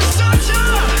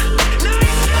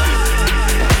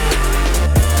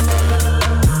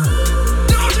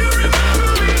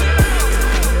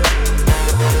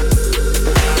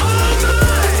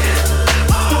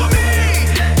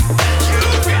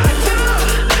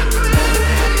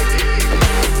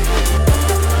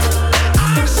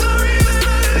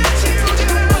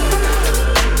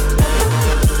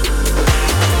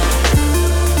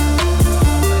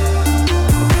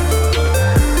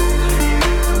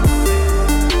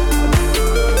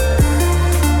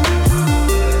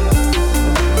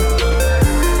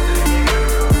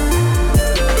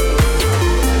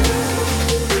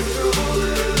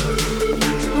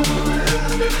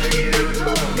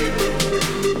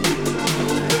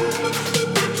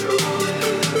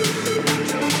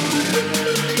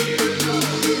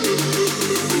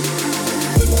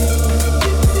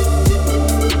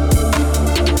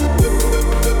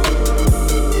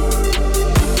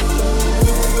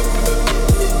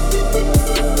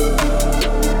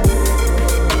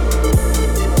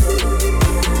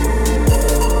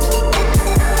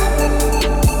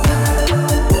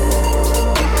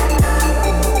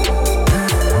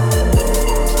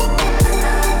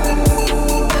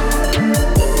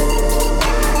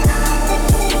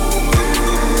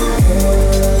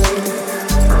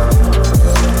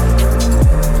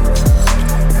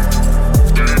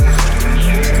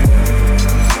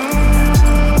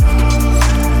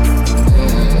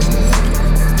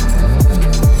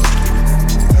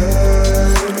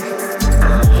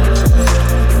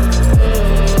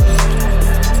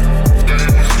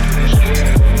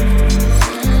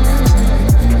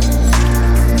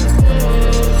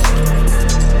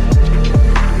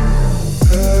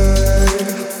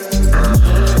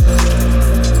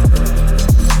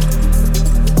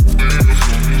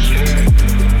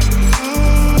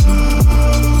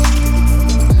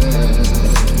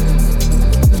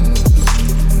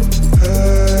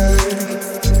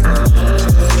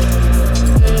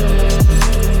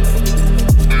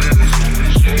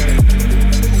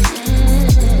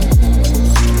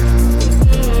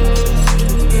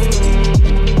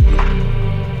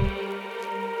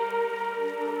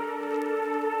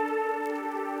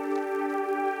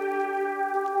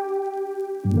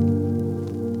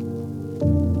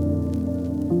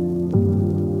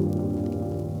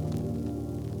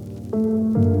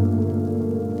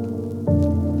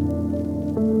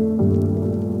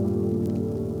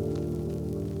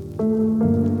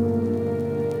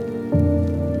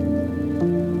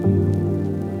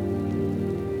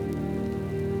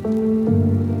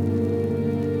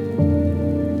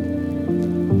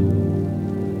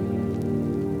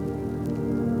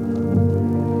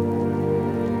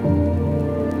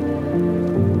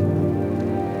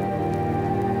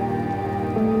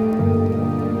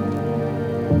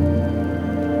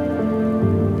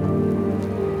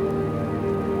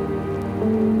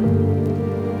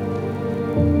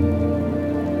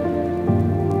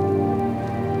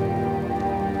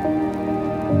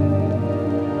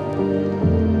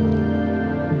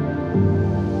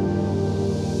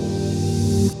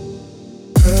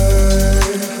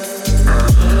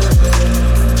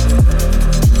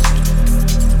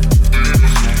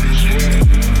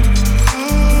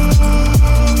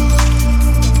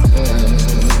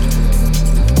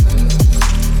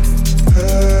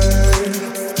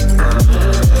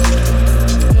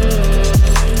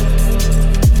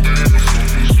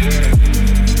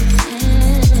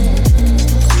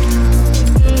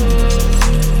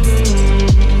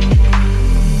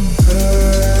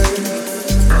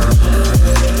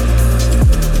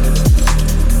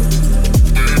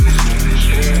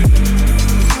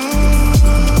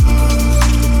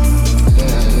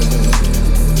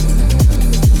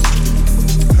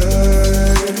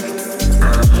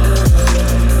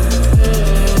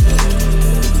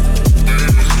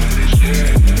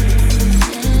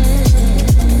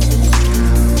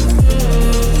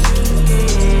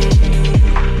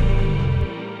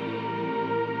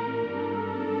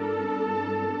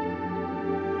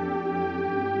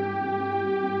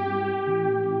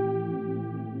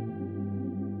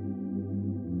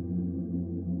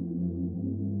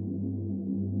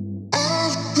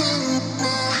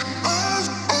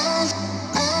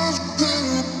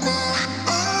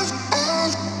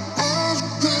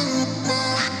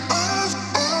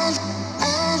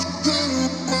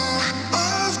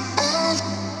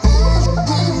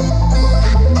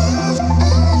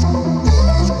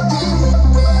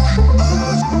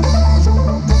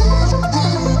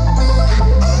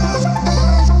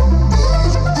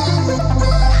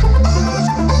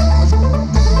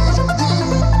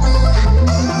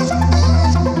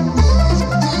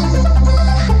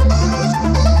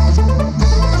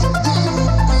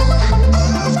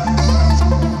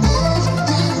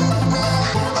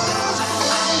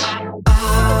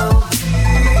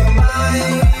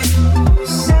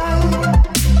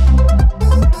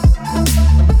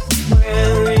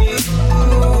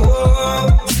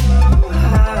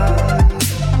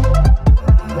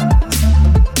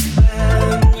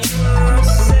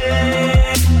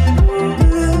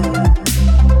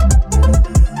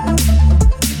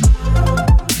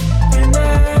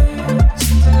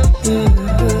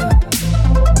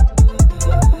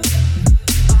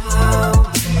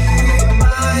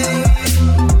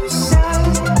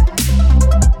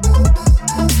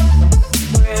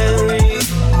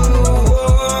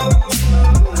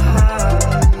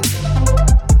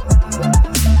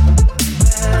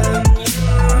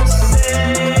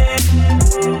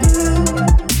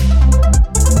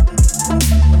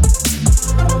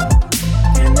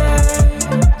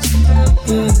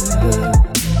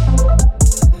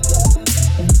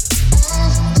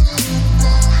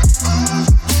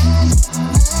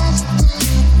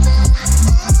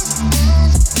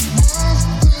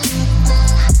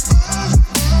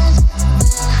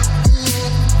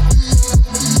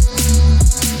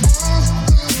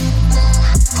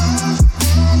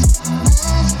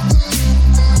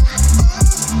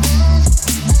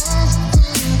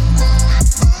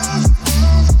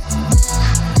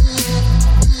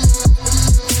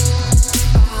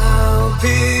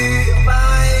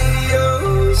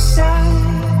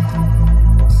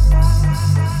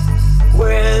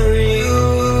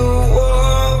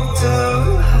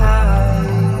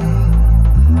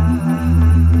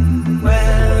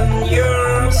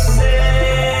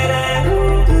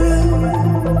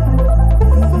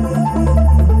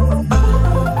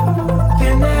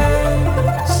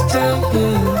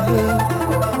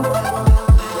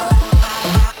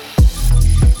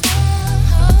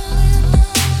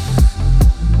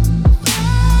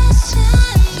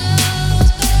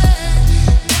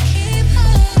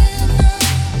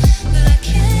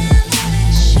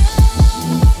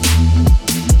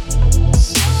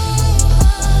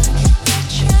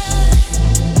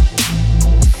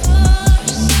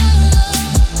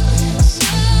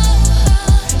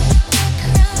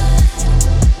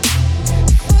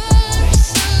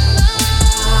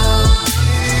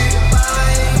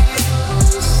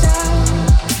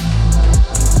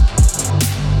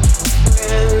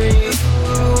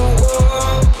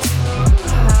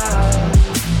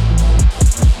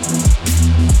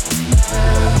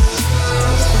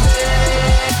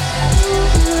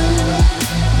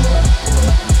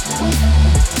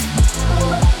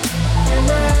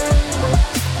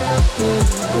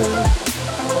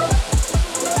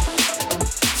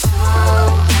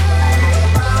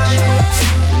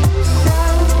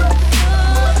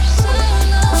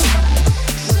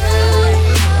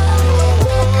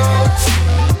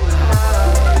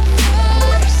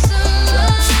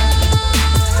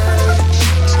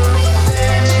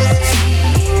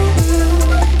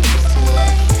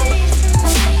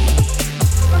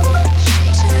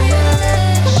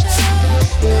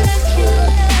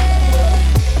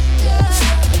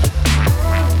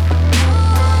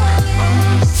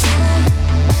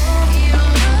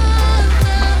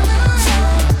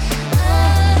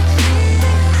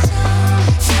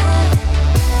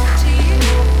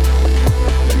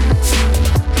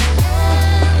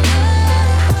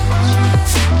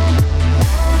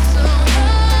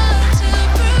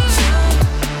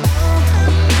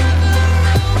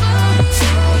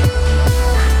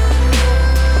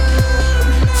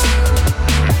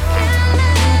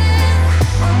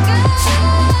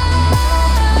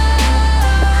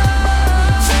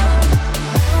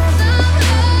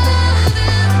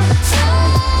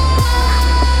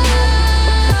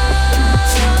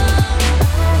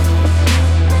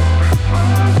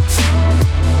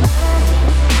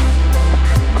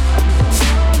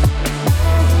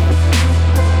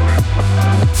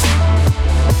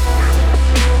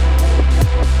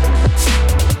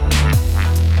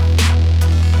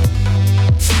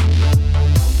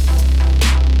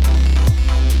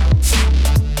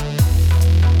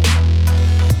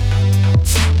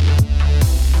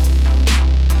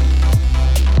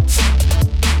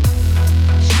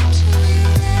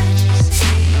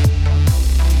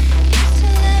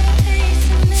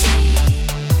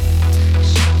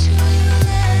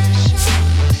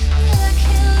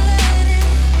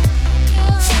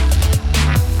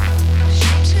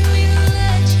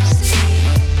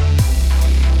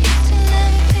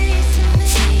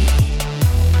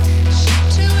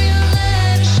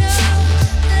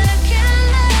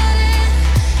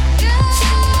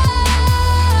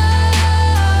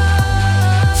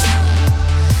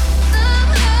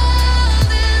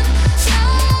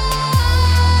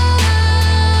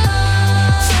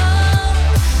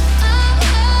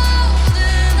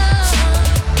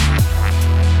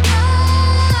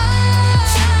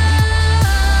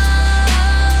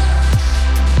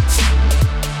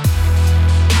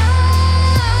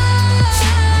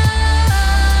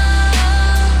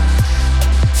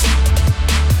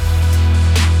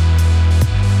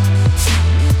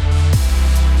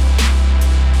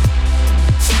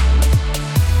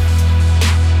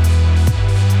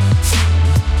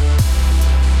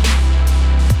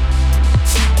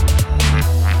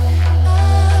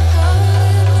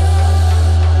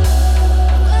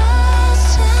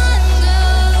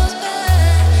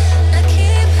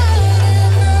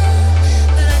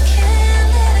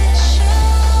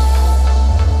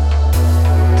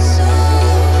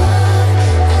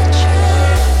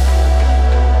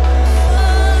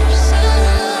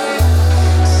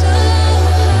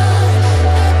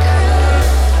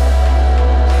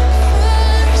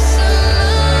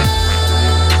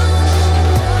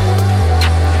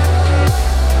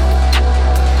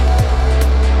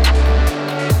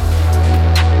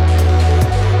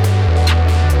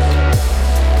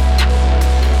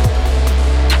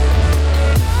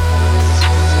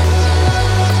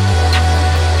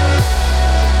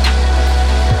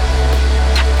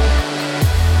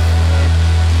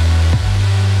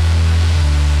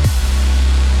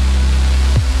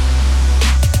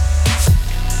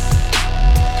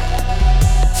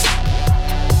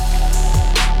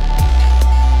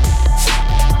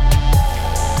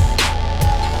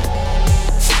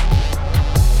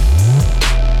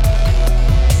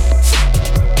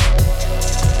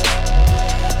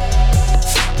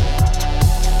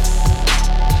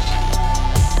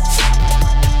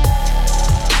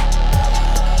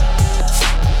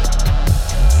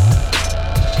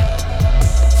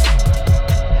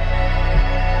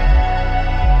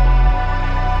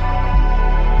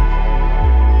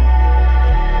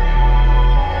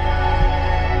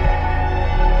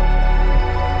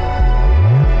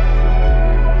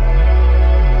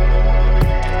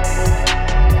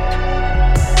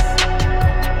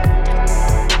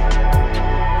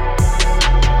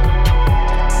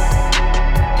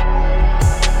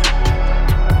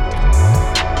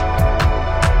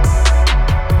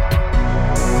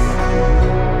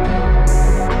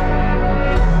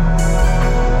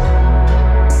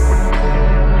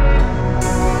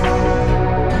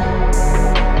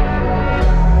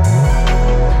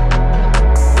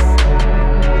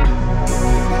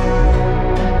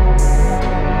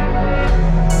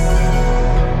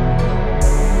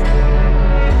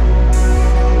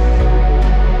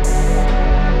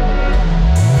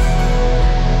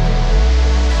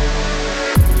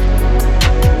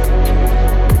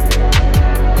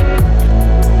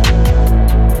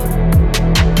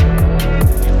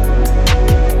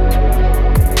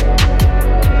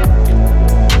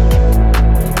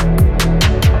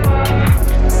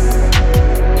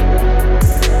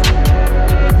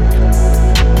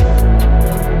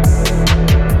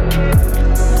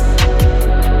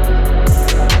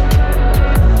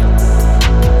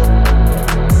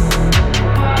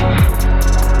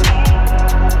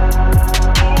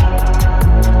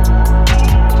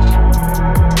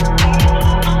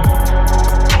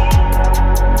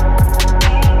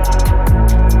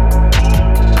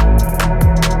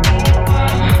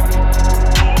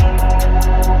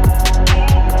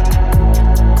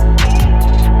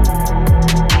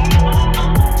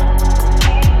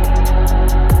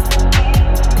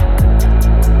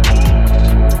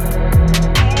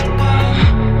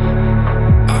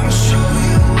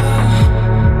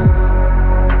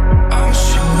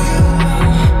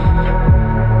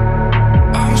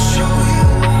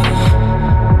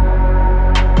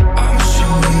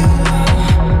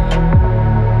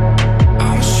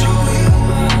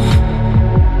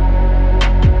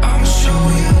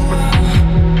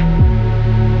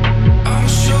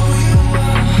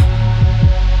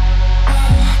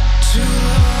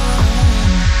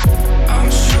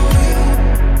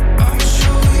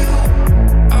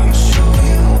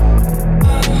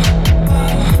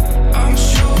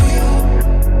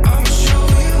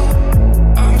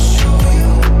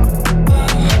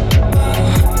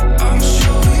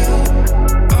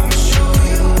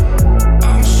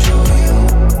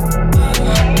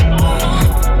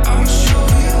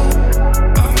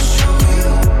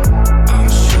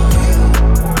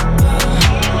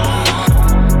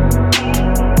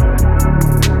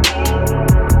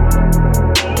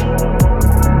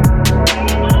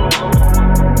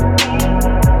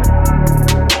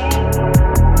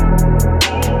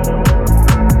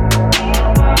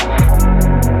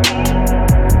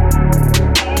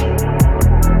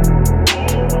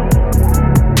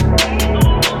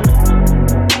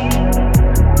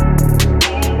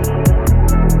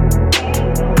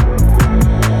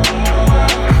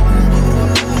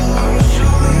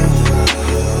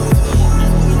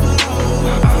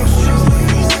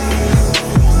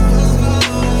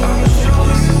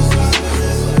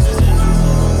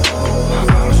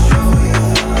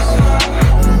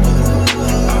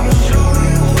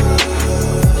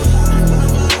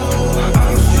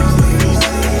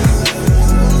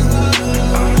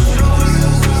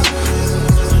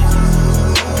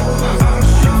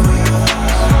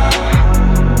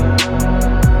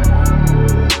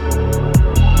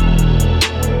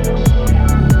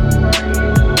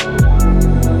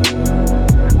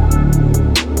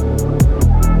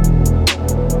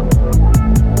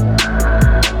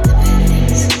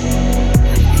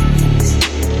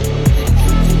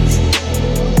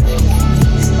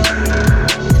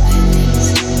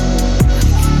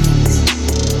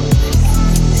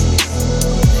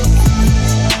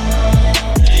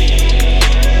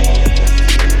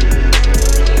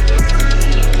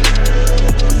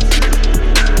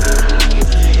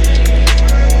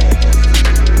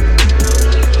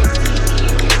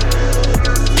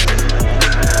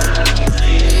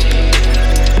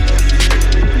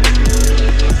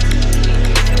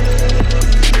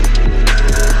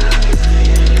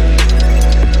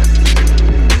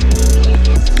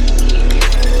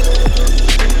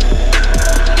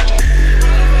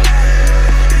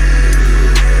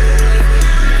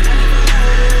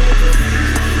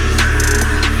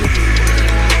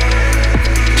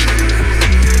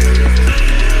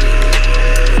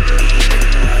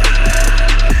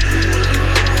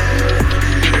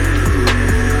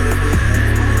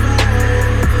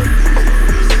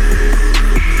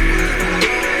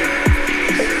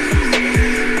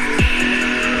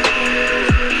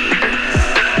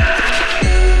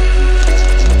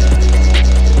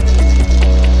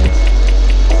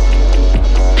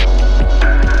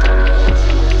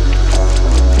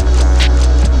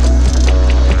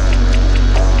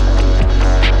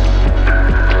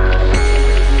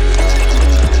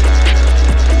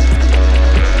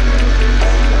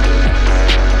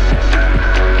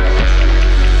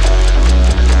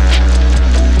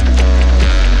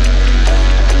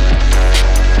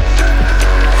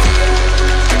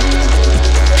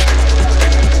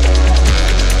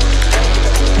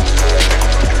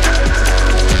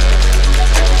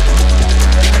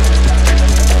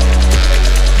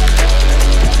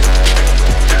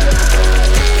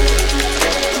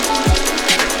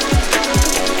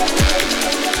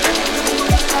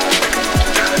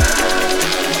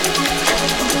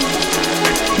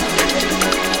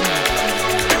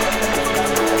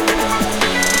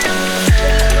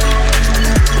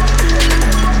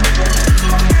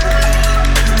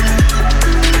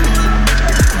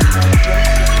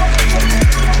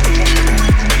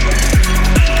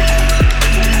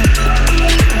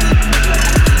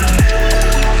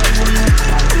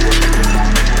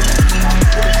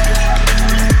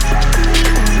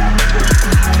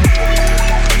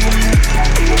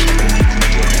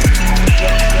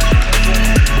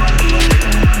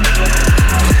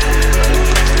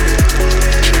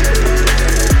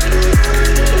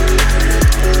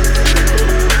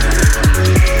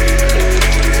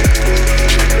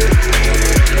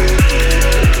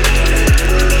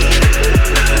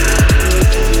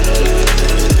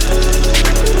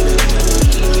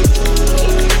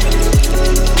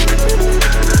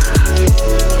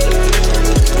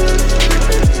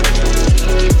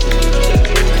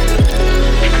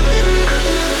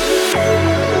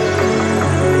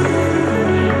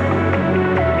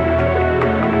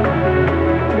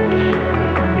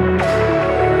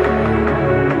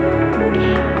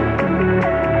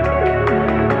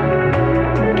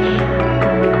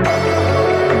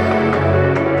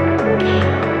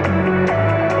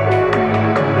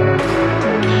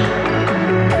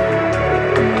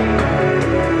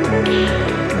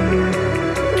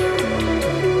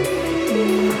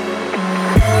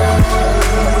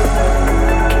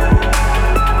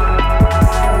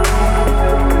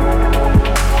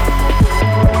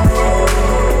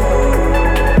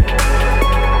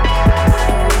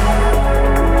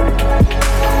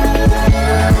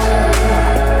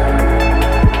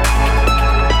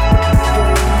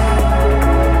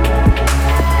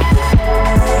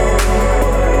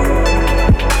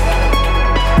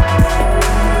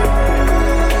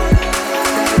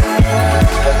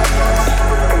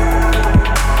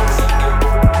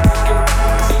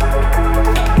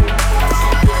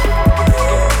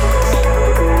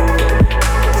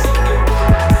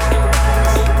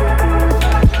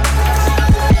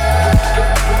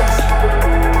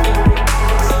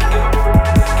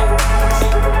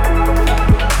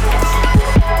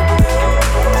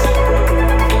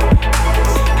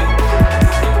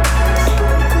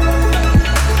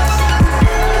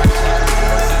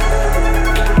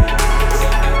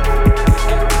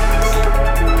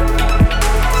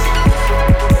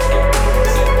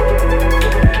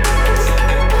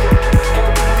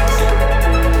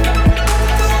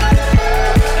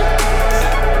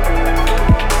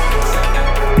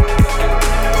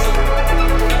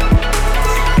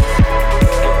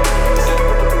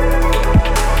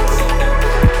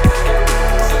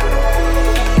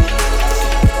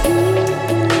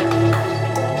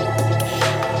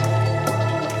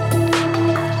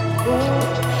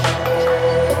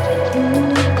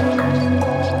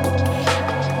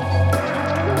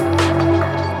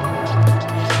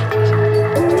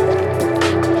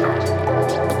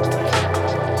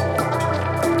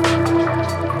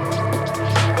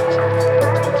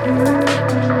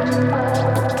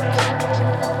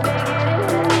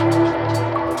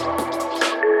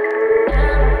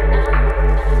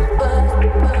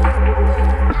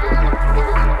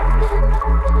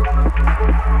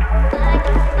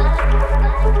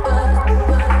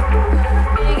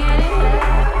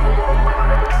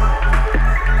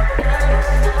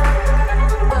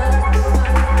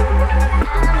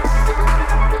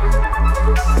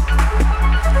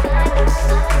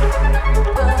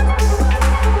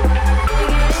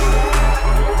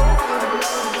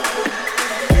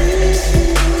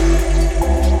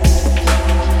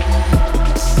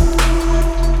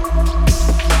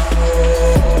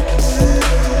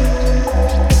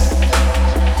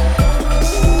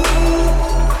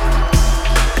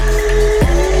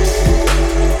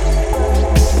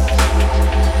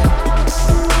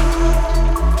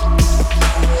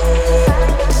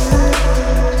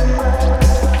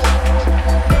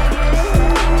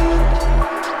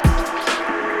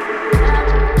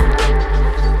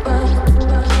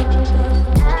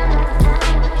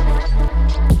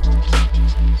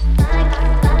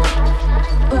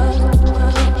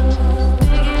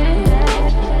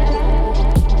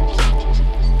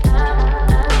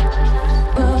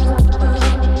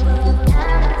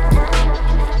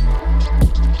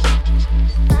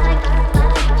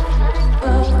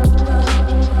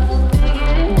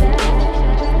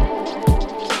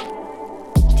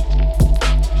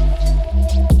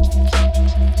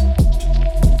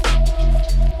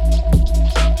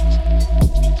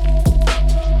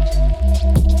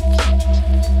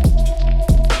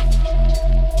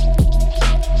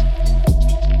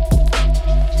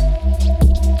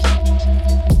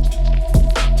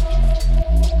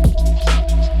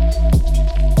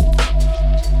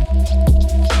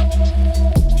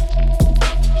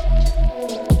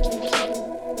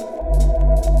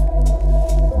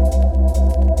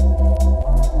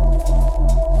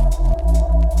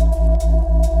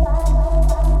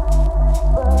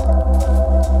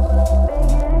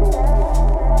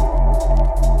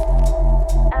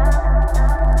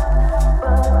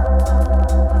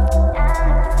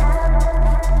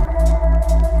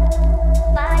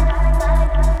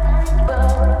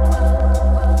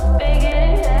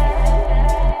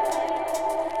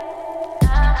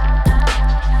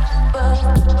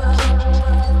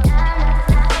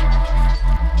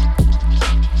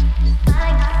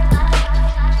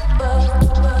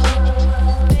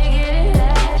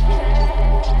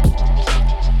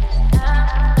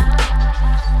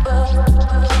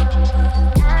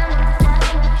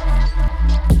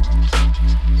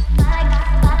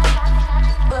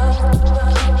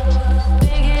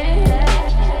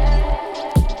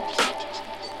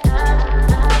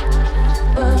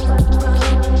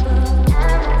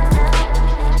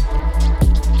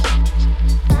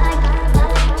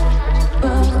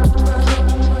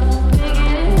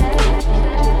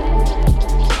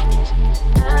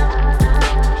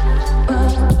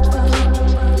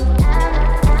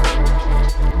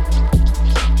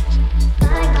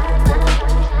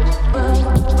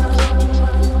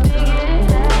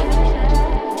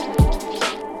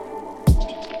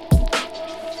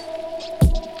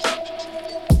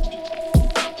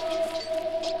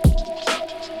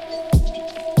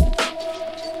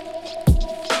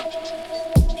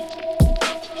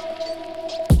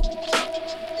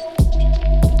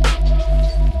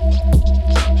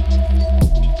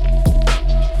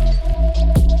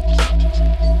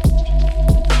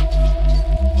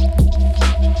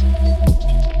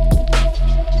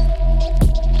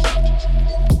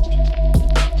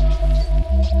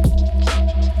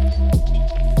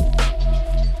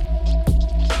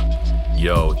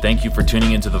 thank you for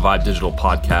tuning into the Vibe Digital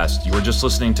podcast. You were just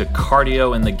listening to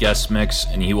Cardio in the guest mix,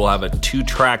 and he will have a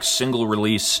 2-track single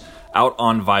release out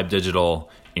on Vibe Digital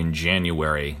in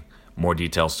January. More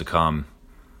details to come.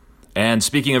 And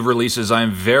speaking of releases,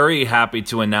 I'm very happy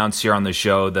to announce here on the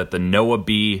show that the Noah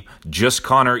B. Just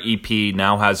Connor EP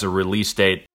now has a release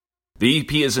date. The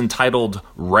EP is entitled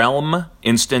Realm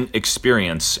Instant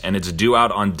Experience, and it's due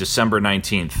out on December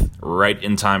 19th, right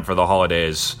in time for the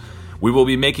holidays. We will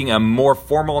be making a more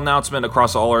formal announcement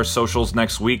across all our socials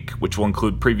next week, which will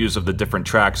include previews of the different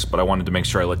tracks, but I wanted to make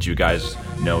sure I let you guys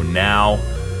know now.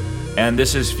 And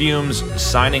this is Fyoomz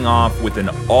signing off with an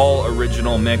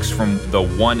all-original mix from the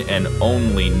one and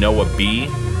only Noah B.,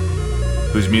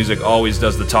 whose music always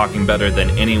does the talking better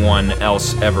than anyone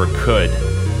else ever could.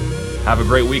 Have a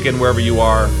great weekend wherever you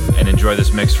are, and enjoy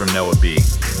this mix from Noah B.